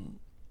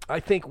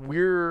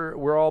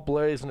we're all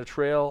blazing a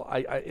trail.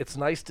 It's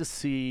nice to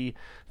see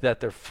that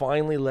they're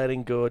finally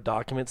letting go of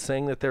documents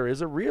saying that there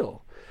is a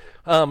real.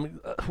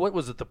 What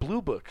was it? The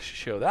Blue Book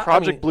show.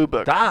 Project Blue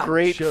Book.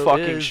 Great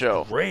fucking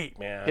show. Great,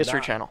 man.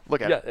 History Channel.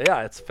 Look at it.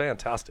 Yeah, it's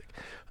fantastic.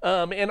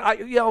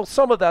 And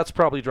some of that's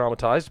probably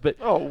dramatized, but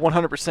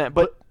 100%.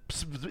 But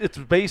it's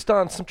based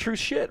on some true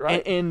shit,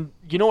 right? And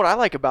you know what I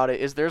like about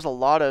it is there's a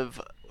lot of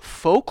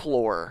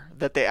folklore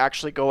that they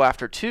actually go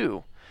after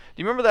too.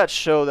 Do you remember that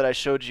show that I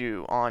showed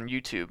you on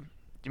YouTube?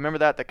 Do you remember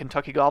that, the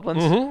Kentucky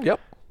Goblins? Mm-hmm, yep.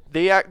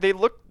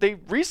 They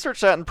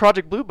researched that in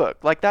Project Blue Book.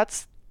 Like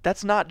that's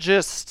not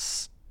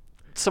just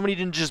somebody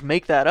didn't just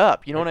make that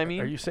up. You know what I mean?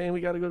 Are you saying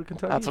we got to go to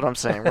Kentucky? That's what I'm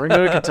saying. We're gonna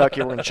go to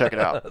Kentucky. We're gonna check it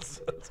out.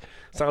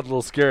 Sounds a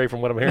little scary from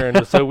what I'm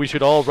hearing, so we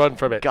should all run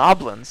from it.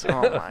 Goblins.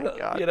 Oh my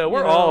god.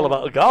 We're all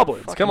about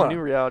goblins. Come on. New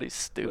reality's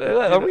stupid.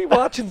 Are we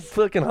watching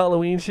fucking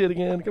Halloween shit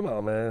again? Come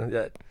on,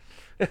 man.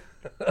 Yeah.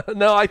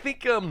 No, I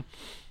think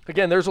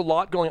again, there's a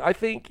lot going. I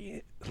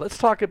think let's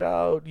talk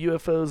about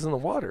UFOs in the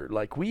water.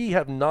 Like, we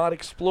have not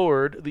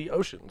explored the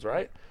oceans,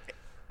 right?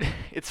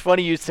 It's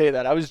funny you say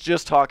that. I was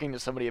just talking to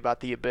somebody about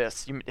The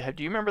Abyss. Do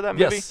you remember that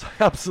movie? Yes,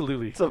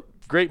 absolutely. It's a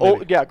great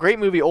movie. Great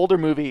movie, older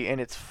movie,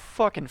 and it's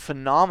fucking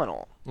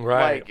phenomenal.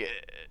 Right.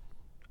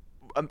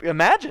 Like,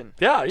 imagine.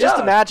 Yeah.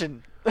 Just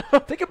imagine.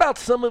 Think about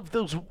some of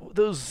those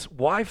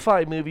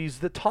Wi-Fi movies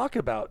that talk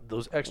about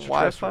those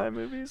extraterrestrial. Wi-Fi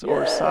movies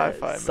or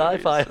sci-fi movies?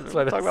 Sci-fi.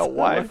 Talk about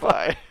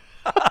Wi-Fi.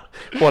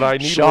 What I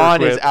need.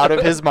 Sean is out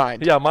of his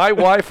mind. Yeah, my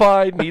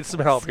Wi-Fi needs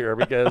some help here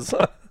because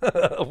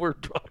we're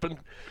dropping.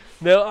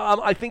 No,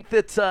 I think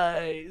that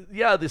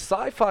the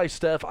sci-fi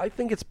stuff. I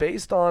think it's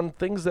based on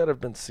things that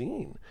have been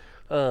seen.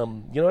 You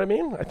know what I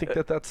mean? I think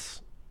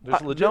there's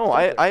legit. No,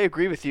 I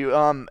agree with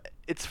you.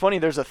 It's funny.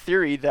 There's a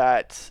theory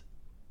that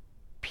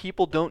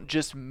people don't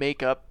just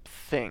make up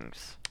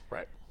things.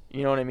 Right.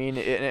 You know what I mean?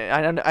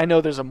 I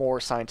know there's a more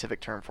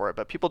scientific term for it,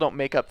 but people don't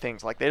make up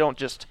things. Like, they don't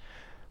just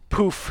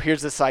poof,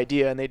 here's this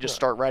idea, and they just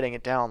start writing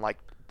it down. Like,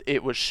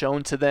 it was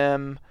shown to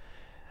them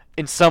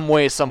in some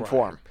way, some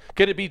form.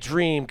 Could it be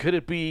dream? Could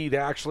it be they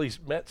actually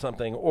met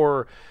something,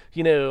 or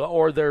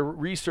or they're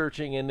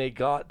researching and they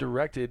got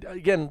directed?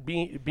 Again,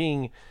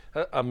 being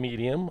a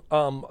medium,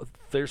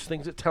 there's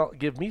things that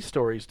give me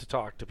stories to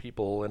talk to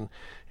people,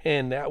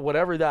 and that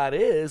whatever that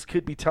is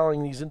could be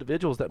telling these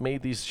individuals that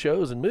made these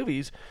shows and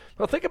movies.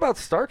 Well, think about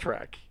Star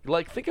Trek.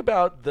 Like, think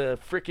about the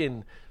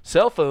freaking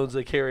cell phones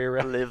they carry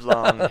around. Live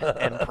long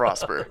and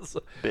prosper,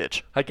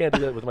 bitch. I can't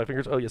do that with my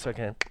fingers. Oh, yes, I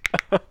can.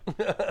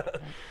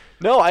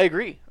 No, I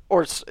agree.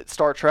 Or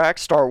Star Trek,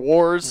 Star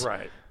Wars.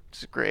 Right.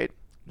 It's great.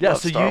 Yeah,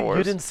 Love so Star Wars.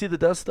 you didn't see the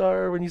Death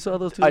Star when you saw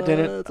those two? I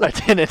didn't.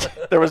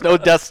 There was no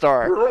Death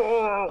Star.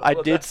 I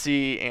did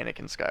see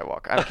Anakin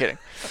Skywalker. I'm kidding.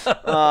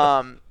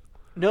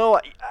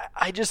 No,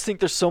 I just think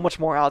there's so much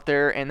more out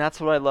there, and that's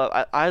what I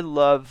love. I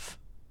love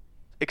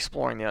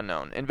exploring the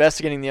unknown,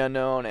 investigating the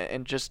unknown,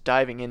 and just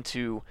diving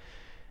into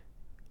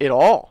it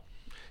all.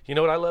 You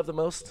know what I love the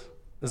most?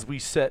 Is we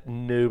set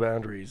no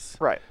boundaries.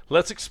 Right.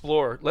 Let's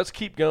explore. Let's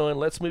keep going.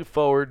 Let's move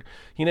forward.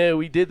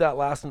 We did that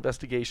last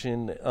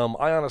investigation.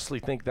 I honestly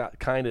think that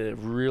kind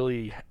of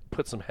really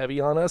put some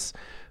heavy on us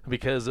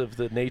because of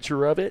the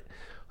nature of it.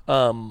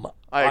 I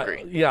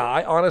agree.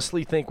 I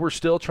honestly think we're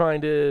still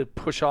trying to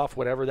push off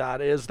whatever that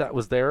is that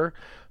was there.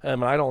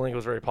 I don't think it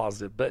was very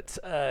positive. But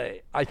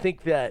I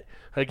think that,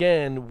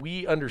 again,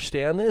 we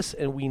understand this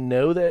and we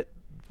know that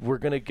we're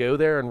going to go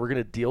there and we're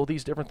going to deal with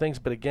these different things.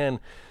 But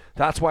again,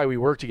 that's why we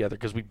work together,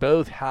 because we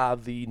both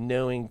have the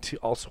knowing to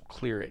also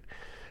clear it.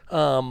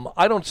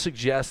 I don't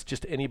suggest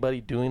just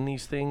anybody doing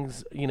these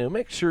things.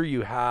 Make sure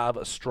you have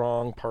a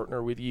strong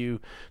partner with you.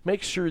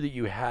 Make sure that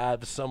you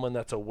have someone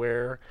that's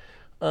aware,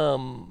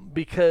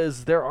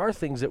 because there are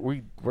things that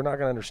we're not going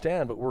to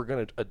understand, but we're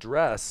going to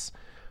address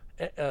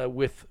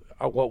with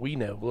what we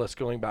know. Well, let's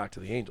going back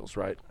to the angels,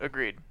 right?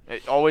 Agreed.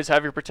 Always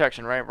have your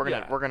protection, right?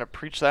 We're gonna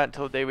preach that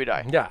until the day we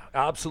die. Yeah,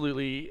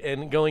 absolutely.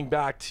 And going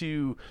back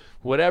to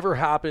whatever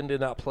happened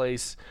in that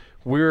place,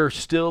 we're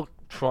still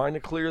trying to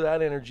clear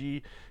that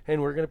energy,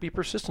 and we're going to be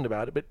persistent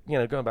about it. But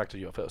going back to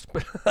UFOs,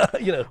 but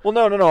Well,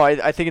 no.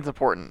 I think it's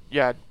important.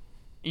 Yeah,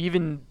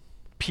 even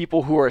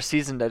people who are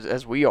seasoned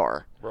as we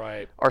are,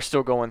 right, are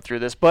still going through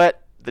this.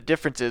 But the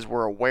difference is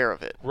we're aware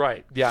of it.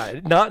 Right.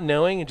 Yeah. Not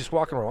knowing and just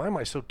walking around. Why am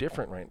I so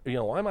different, right?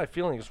 Why am I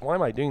feeling this? Why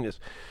am I doing this?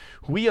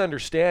 We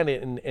understand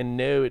it and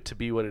know it to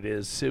be what it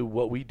is. So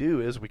what we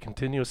do is we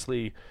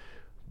continuously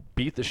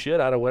beat the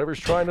shit out of whatever's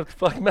trying to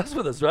fucking mess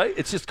with us, right?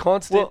 It's just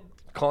constant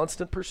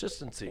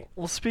persistency.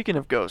 Well, speaking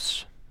of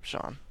ghosts,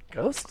 Sean.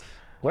 Ghost?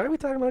 Why are we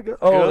talking about ghosts?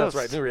 Oh, that's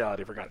right. New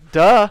reality. I forgot.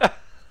 Duh.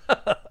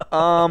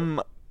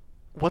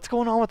 What's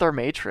going on with our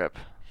May trip?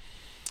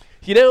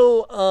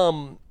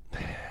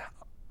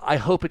 I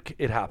hope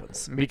it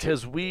happens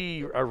because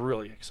we are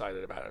really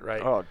excited about it,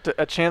 right? Oh,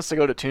 a chance to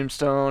go to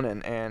Tombstone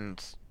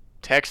and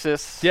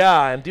Texas.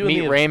 Yeah, and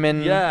meet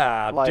Raymond.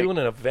 Yeah, doing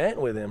an event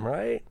with him,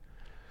 right?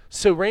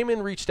 So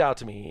Raymond reached out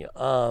to me it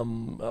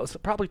was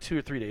probably 2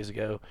 or 3 days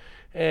ago,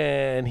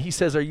 and he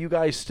says, "Are you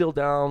guys still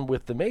down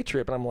with the May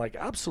trip?" And I'm like,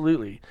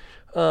 "Absolutely."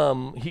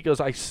 He goes,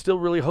 "I still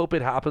really hope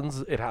it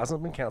happens. It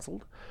hasn't been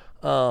canceled."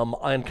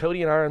 And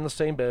Cody and I are in the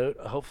same boat.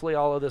 Hopefully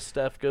all of this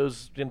stuff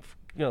goes in,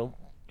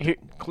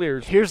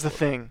 clears. Here's the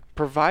thing.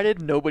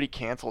 Provided nobody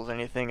cancels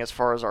anything as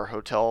far as our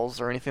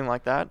hotels or anything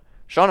like that,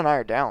 Sean and I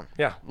are down.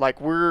 Yeah.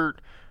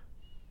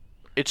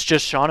 It's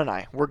just Sean and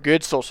I. We're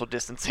good social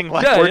distancing.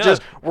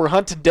 We're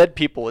hunting dead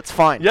people. It's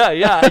fine. Yeah,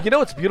 yeah. You know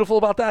what's beautiful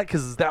about that?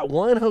 Because that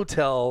one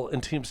hotel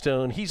in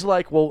Tombstone, he's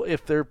like, well,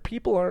 if their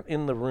people aren't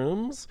in the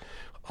rooms,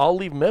 I'll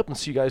leave them open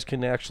so you guys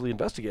can actually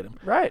investigate them.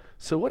 Right.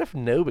 So what if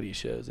nobody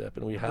shows up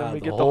and we have then we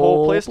get the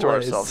whole place to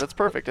ourselves? That's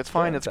perfect. It's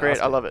fine. It's great.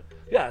 I love it.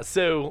 Yeah.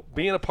 So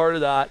being a part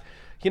of that,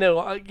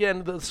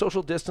 again, the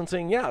social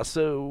distancing. Yeah.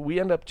 So we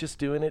end up just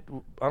doing it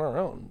on our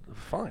own.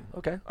 Fine.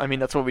 Okay. I mean,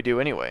 that's what we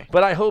do anyway.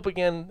 But I hope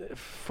again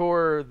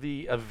for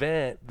the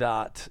event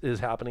that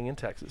is happening in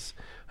Texas,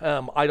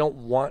 I don't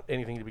want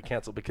anything to be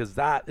canceled because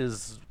I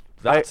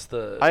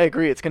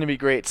agree. It's going to be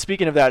great.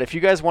 Speaking of that, if you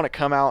guys want to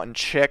come out and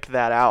check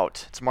that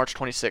out, it's March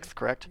 26th,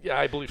 correct? Yeah,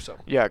 I believe so.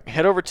 Yeah,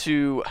 head over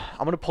to.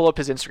 I'm going to pull up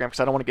his Instagram because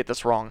I don't want to get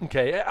this wrong.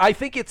 Okay, I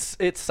think it's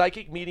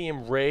Psychic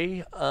Medium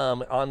Ray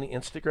on the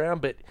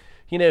Instagram, but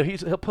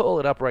he'll pull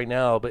it up right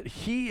now. But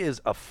he is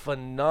a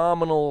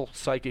phenomenal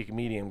psychic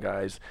medium,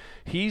 guys.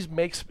 He's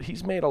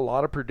made a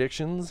lot of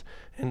predictions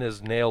and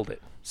has nailed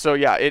it. So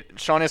yeah,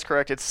 Sean is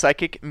correct. It's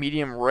Psychic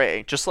Medium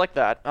Ray, just like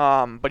that.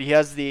 But he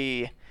has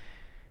the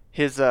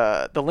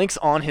link's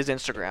on his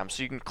Instagram,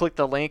 so you can click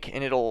the link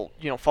and it'll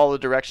follow the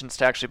directions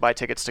to actually buy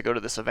tickets to go to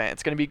this event.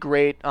 It's going to be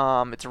great.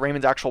 It's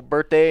Raymond's actual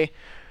birthday.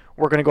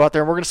 We're going to go out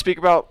there and we're going to speak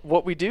about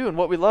what we do and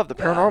what we love, the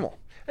paranormal.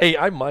 Hey,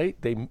 I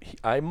might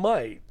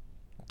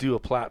do a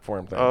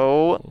platform thing.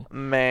 Oh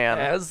man,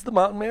 as the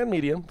Mountain Man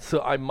medium,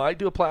 so I might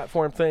do a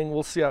platform thing.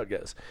 We'll see how it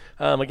goes.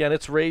 Again,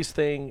 it's Ray's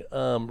thing.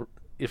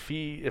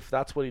 If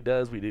that's what he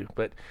does, we do.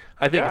 But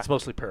I think it's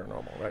mostly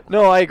paranormal, right?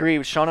 No, I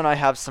agree. Sean and I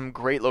have some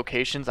great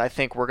locations. I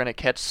think we're going to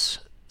catch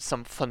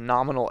some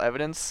phenomenal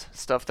evidence,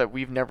 stuff that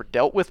we've never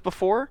dealt with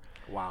before.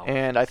 Wow.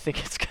 And I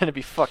think it's going to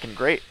be fucking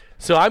great.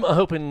 So I'm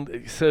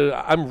hoping. So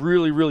I'm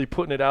really, really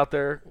putting it out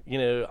there.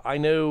 I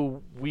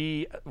know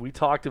we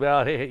talked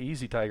about. Hey,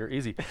 easy, Tiger,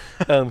 easy.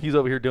 He's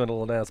over here doing a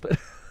little dance, but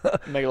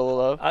make it a little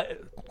love.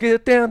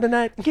 Get down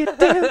tonight. Get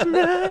down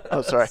tonight.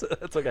 Oh, sorry.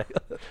 That's okay.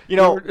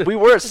 We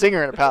were a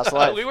singer in a past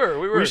life. We were.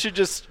 We should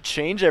just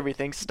change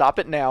everything. Stop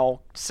it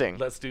now. Sing.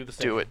 Let's do the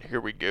same. Do it. Here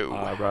we go.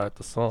 I write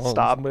the songs.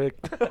 Stop.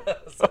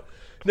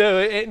 No,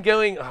 and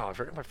going. Oh, I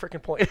forgot my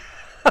freaking point.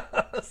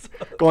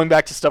 Going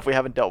back to stuff we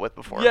haven't dealt with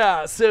before.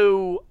 Yeah,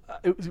 so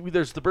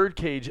there's the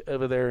Birdcage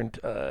over there in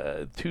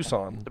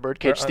Tucson. The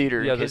Birdcage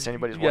Theater, in case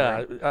anybody's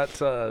wondering. Yeah,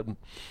 at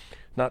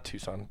not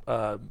Tucson,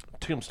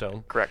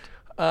 Tombstone. Correct.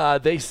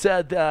 They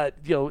said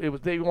that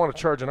they want to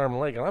charge an arm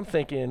and leg, and I'm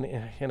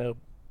thinking,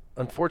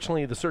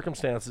 unfortunately, the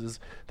circumstances,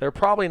 they're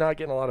probably not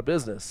getting a lot of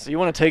business. So you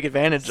want to take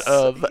advantage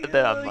of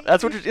them.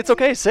 That's what it's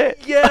okay, say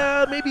it.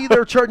 Yeah, maybe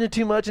they're charging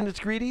too much and it's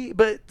greedy,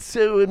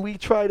 and we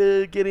try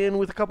to get in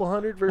with a couple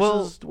hundred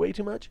versus way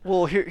too much.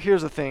 Well,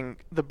 here's the thing.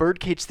 The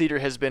Birdcage Theater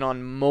has been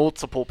on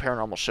multiple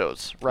paranormal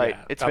shows, right?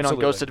 Yeah, it's been on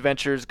Ghost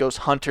Adventures, Ghost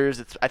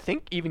Hunters. I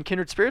think even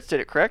Kindred Spirits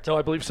did it, correct? No,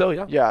 I believe so,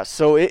 yeah. Yeah,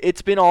 so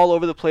it's been all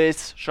over the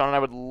place. Sean and I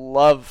would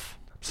love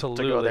to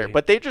go there,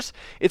 but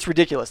it's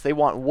ridiculous. They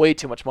want way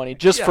too much money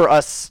just for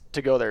us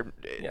to go there.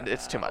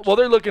 It's too much. Well,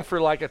 they're looking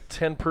for like a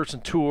 10-person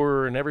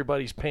tour and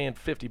everybody's paying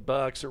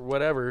 $50 or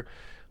whatever.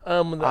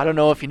 I don't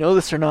know if you know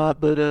this or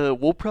not, but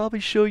we'll probably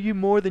show you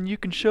more than you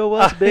can show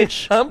us,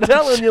 bitch. I'm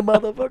telling you,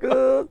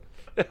 motherfucker.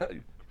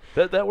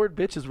 That word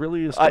bitch is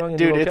really strong in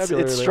dude, your it's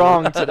vocabulary there.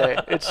 strong today.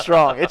 It's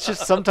strong. It's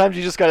just sometimes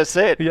you just got to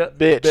say it. Yeah,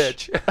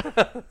 bitch.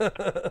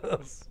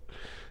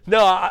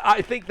 No,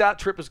 I think that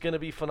trip is going to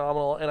be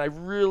phenomenal, and I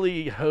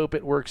really hope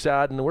it works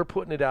out, and we're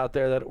putting it out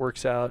there that it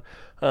works out.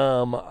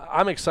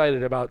 I'm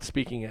excited about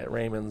speaking at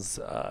Raymond's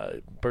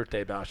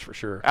birthday bash for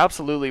sure.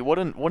 Absolutely. What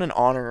an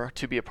honor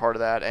to be a part of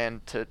that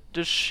and to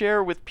just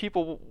share with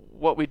people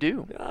what we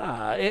do.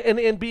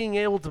 And being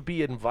able to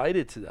be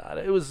invited to that.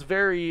 It was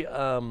very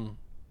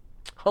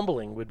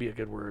humbling would be a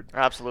good word.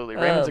 Absolutely.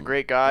 Raymond's a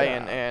great guy,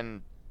 yeah.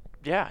 and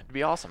yeah, it'd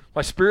be awesome.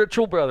 My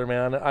spiritual brother,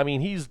 man. I mean,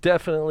 he's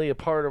definitely a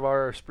part of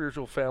our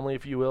spiritual family,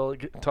 if you will.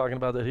 Talking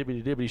about that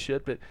hibbity-dibbity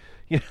shit, but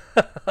you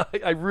know,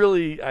 I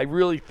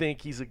really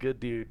think he's a good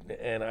dude,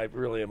 and I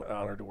really am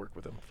honored to work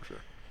with him for sure.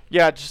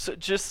 Yeah, just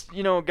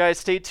guys,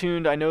 stay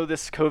tuned. I know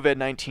this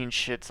COVID-19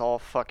 shit's all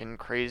fucking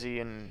crazy,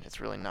 and it's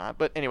really not.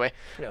 But anyway,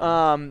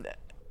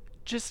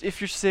 just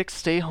if you're sick,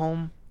 stay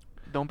home.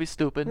 Don't be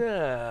stupid.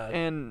 Yeah.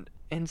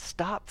 And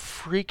stop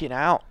freaking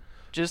out.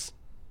 Just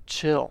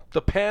chill.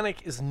 The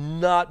panic is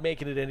not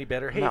making it any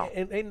better. Hey, No.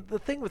 and the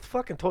thing with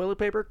fucking toilet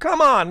paper,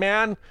 come on,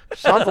 man.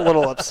 Sean's a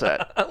little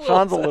upset.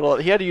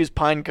 He had to use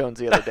pine cones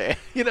the other day.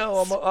 You know,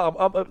 I'm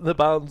up in the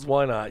bounds.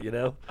 Why not? You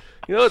know,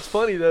 it's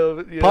funny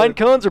though. Pine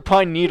cones or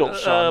pine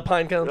needles, Sean?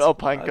 Pine cones. Oh,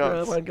 pine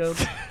cones. Pine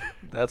cones.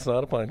 That's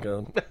not a pine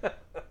cone.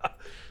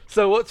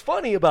 So what's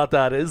funny about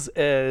that is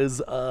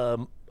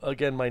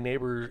again, my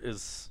neighbor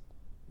is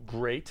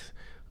great,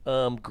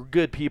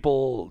 good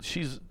people.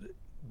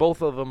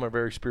 Both of them are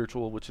very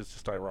spiritual, which is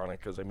just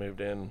ironic because they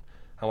moved in,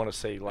 I want to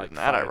say like Isn't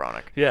that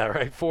ironic? Yeah,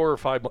 right. 4 or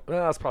 5 months.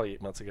 Well, that's probably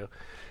 8 months ago.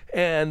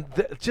 And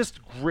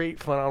just great,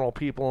 phenomenal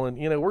people. And,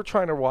 we're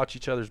trying to watch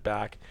each other's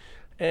back.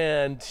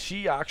 And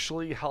she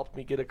actually helped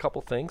me get a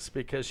couple things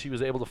because she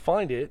was able to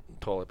find it,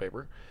 toilet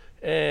paper.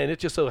 And it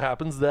just so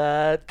happens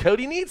that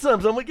Cody needs some,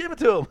 so I'm going to give it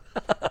to him.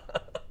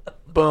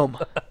 Boom.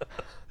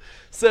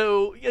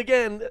 So,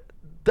 again,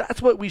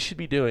 that's what we should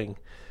be doing.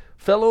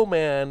 Fellow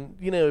man,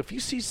 if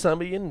you see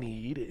somebody in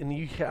need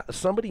and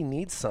somebody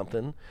needs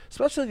something,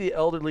 especially the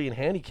elderly and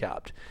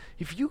handicapped,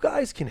 if you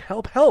guys can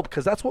help,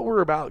 because that's what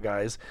we're about,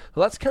 guys.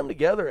 Let's come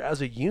together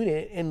as a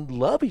unit and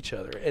love each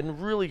other and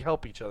really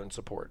help each other and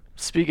support.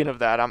 Speaking of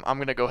that, I'm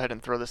going to go ahead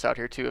and throw this out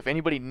here too. If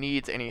anybody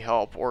needs any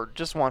help or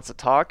just wants to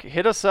talk,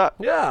 hit us up.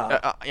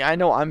 Yeah. I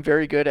know I'm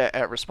very good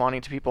at responding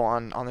to people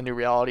on the new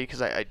reality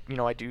because I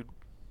do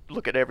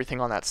look at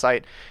everything on that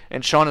site,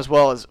 and Sean as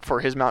well as for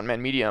his Mountain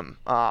Man Medium.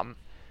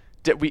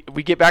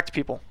 We get back to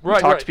people. We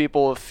talk to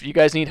people. If you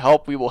guys need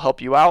help, we will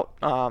help you out.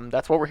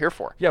 That's what we're here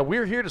for. Yeah,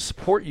 we're here to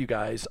support you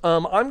guys.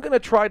 I'm gonna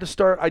try to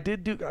start. I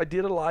did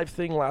a live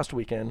thing last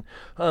weekend,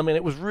 and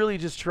it was really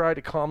just try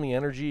to calm the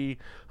energy.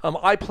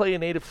 I play a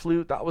native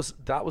flute. That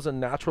was a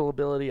natural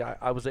ability.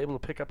 I was able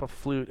to pick up a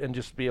flute and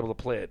just be able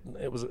to play it.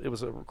 It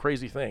was a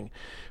crazy thing,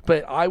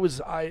 but I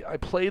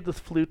played the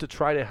flute to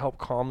try to help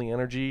calm the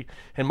energy.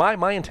 And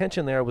my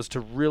intention there was to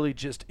really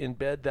just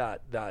embed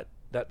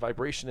that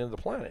vibration into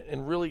the planet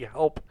and really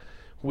help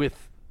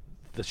with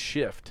the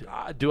shift.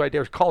 Do I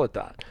dare call it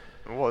that?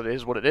 Well, it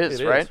is what it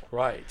is, right?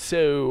 Right.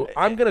 So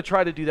I'm going to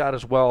try to do that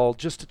as well,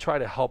 just to try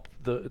to help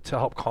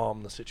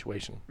calm the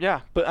situation.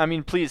 Yeah, but I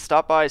mean, please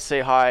stop by, say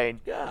hi.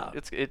 Yeah.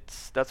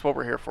 That's what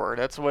we're here for.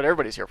 That's what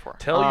everybody's here for.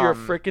 Tell your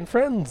freaking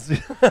friends.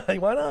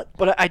 Why not?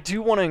 But I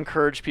do want to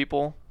encourage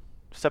people,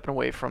 stepping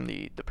away from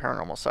the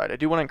paranormal side, I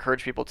do want to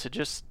encourage people to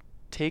just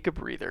take a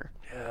breather.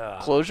 Yeah.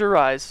 Close your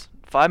eyes.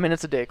 5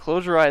 minutes a day.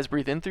 Close your eyes,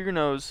 breathe in through your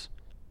nose,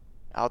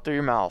 out through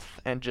your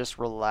mouth, and just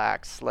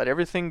relax. Let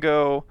everything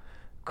go.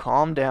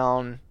 Calm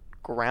down.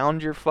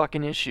 Ground your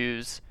fucking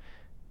issues.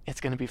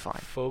 It's going to be fine.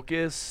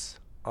 Focus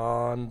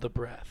on the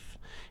breath.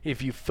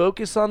 If you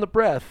focus on the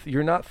breath,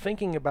 you're not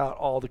thinking about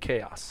all the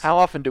chaos. How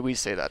often do we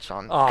say that,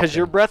 Sean? Because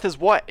your breath is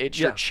what? It's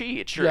your chi.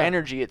 It's your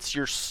energy. It's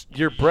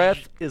your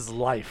breath is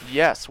life.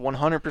 Yes,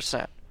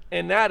 100%.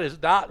 And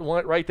that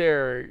one right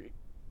there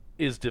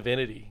is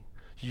divinity.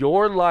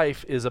 Your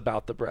life is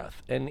about the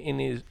breath, and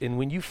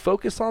when you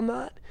focus on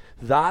that,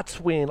 that's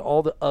when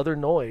all the other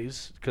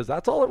noise, because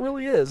that's all it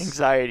really is.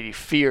 Anxiety,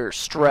 fear,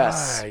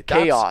 stress,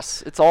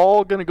 chaos. It's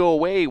all going to go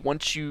away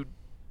once you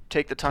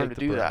take the time to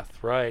do that.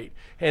 Right.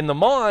 And the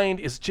mind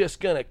is just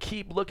going to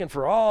keep looking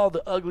for all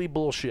the ugly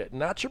bullshit,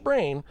 and that's your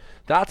brain.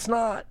 That's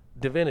not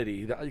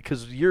divinity,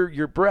 because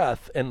your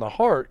breath and the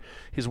heart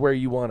is where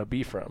you want to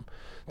be from.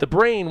 The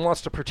brain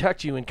wants to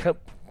protect you and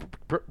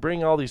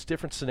bring all these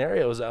different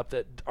scenarios up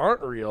that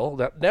aren't real,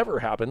 that never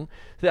happen,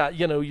 that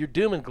you're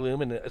doom and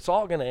gloom and it's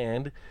all going to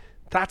end.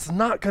 That's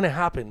not going to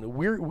happen.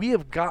 We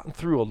have gotten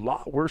through a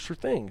lot worse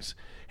things,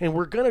 and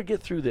we're going to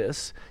get through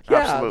this. Yeah,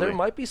 Absolutely. There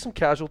might be some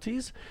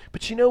casualties,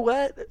 but you know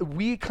what?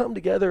 We come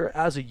together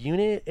as a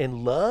unit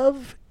in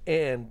love,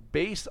 and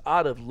based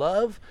out of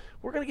love,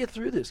 we're going to get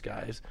through this,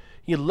 guys.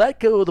 You let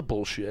go of the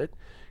bullshit.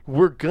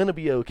 We're going to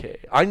be okay.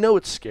 I know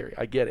it's scary.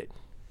 I get it.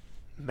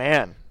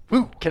 Man.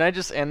 Woo. Can I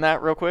just end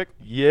that real quick?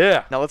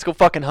 Yeah. Now let's go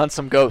fucking hunt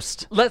some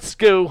ghosts. Let's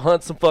go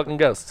hunt some fucking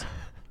ghosts.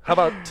 How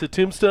about to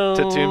Tombstone?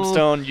 To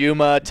Tombstone,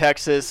 Yuma,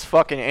 Texas,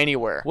 fucking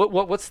anywhere.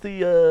 What's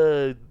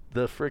the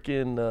the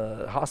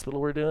freaking hospital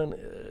we're doing.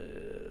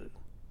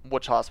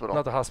 Which hospital?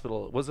 Not the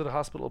hospital. Was it a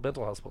hospital?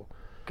 Mental hospital?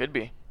 Could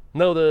be.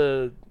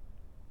 No,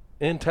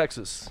 in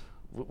Texas.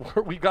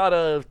 We got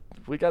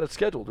it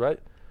scheduled, right?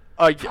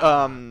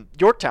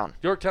 Yorktown.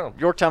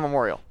 Yorktown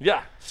Memorial.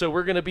 Yeah. So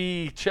we're gonna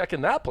be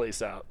checking that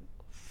place out.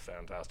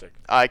 Fantastic.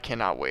 I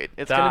cannot wait.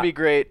 It's gonna be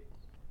great.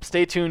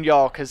 Stay tuned,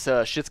 y'all, because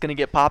shit's gonna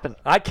get popping.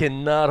 I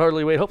cannot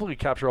hardly wait. Hopefully we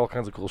capture all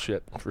kinds of cool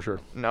shit for sure.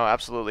 No,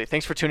 absolutely.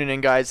 Thanks for tuning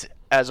in, guys.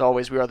 As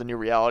always, we are The New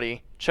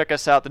Reality. Check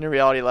us out,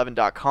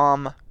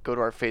 thenewreality11.com. Go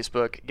to our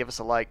Facebook, give us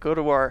a like. Go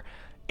to our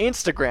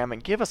Instagram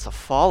and give us a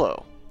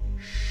follow.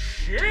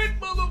 Shit,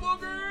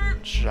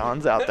 motherfucker!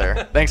 Sean's out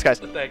there. Thanks, guys.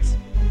 Thanks.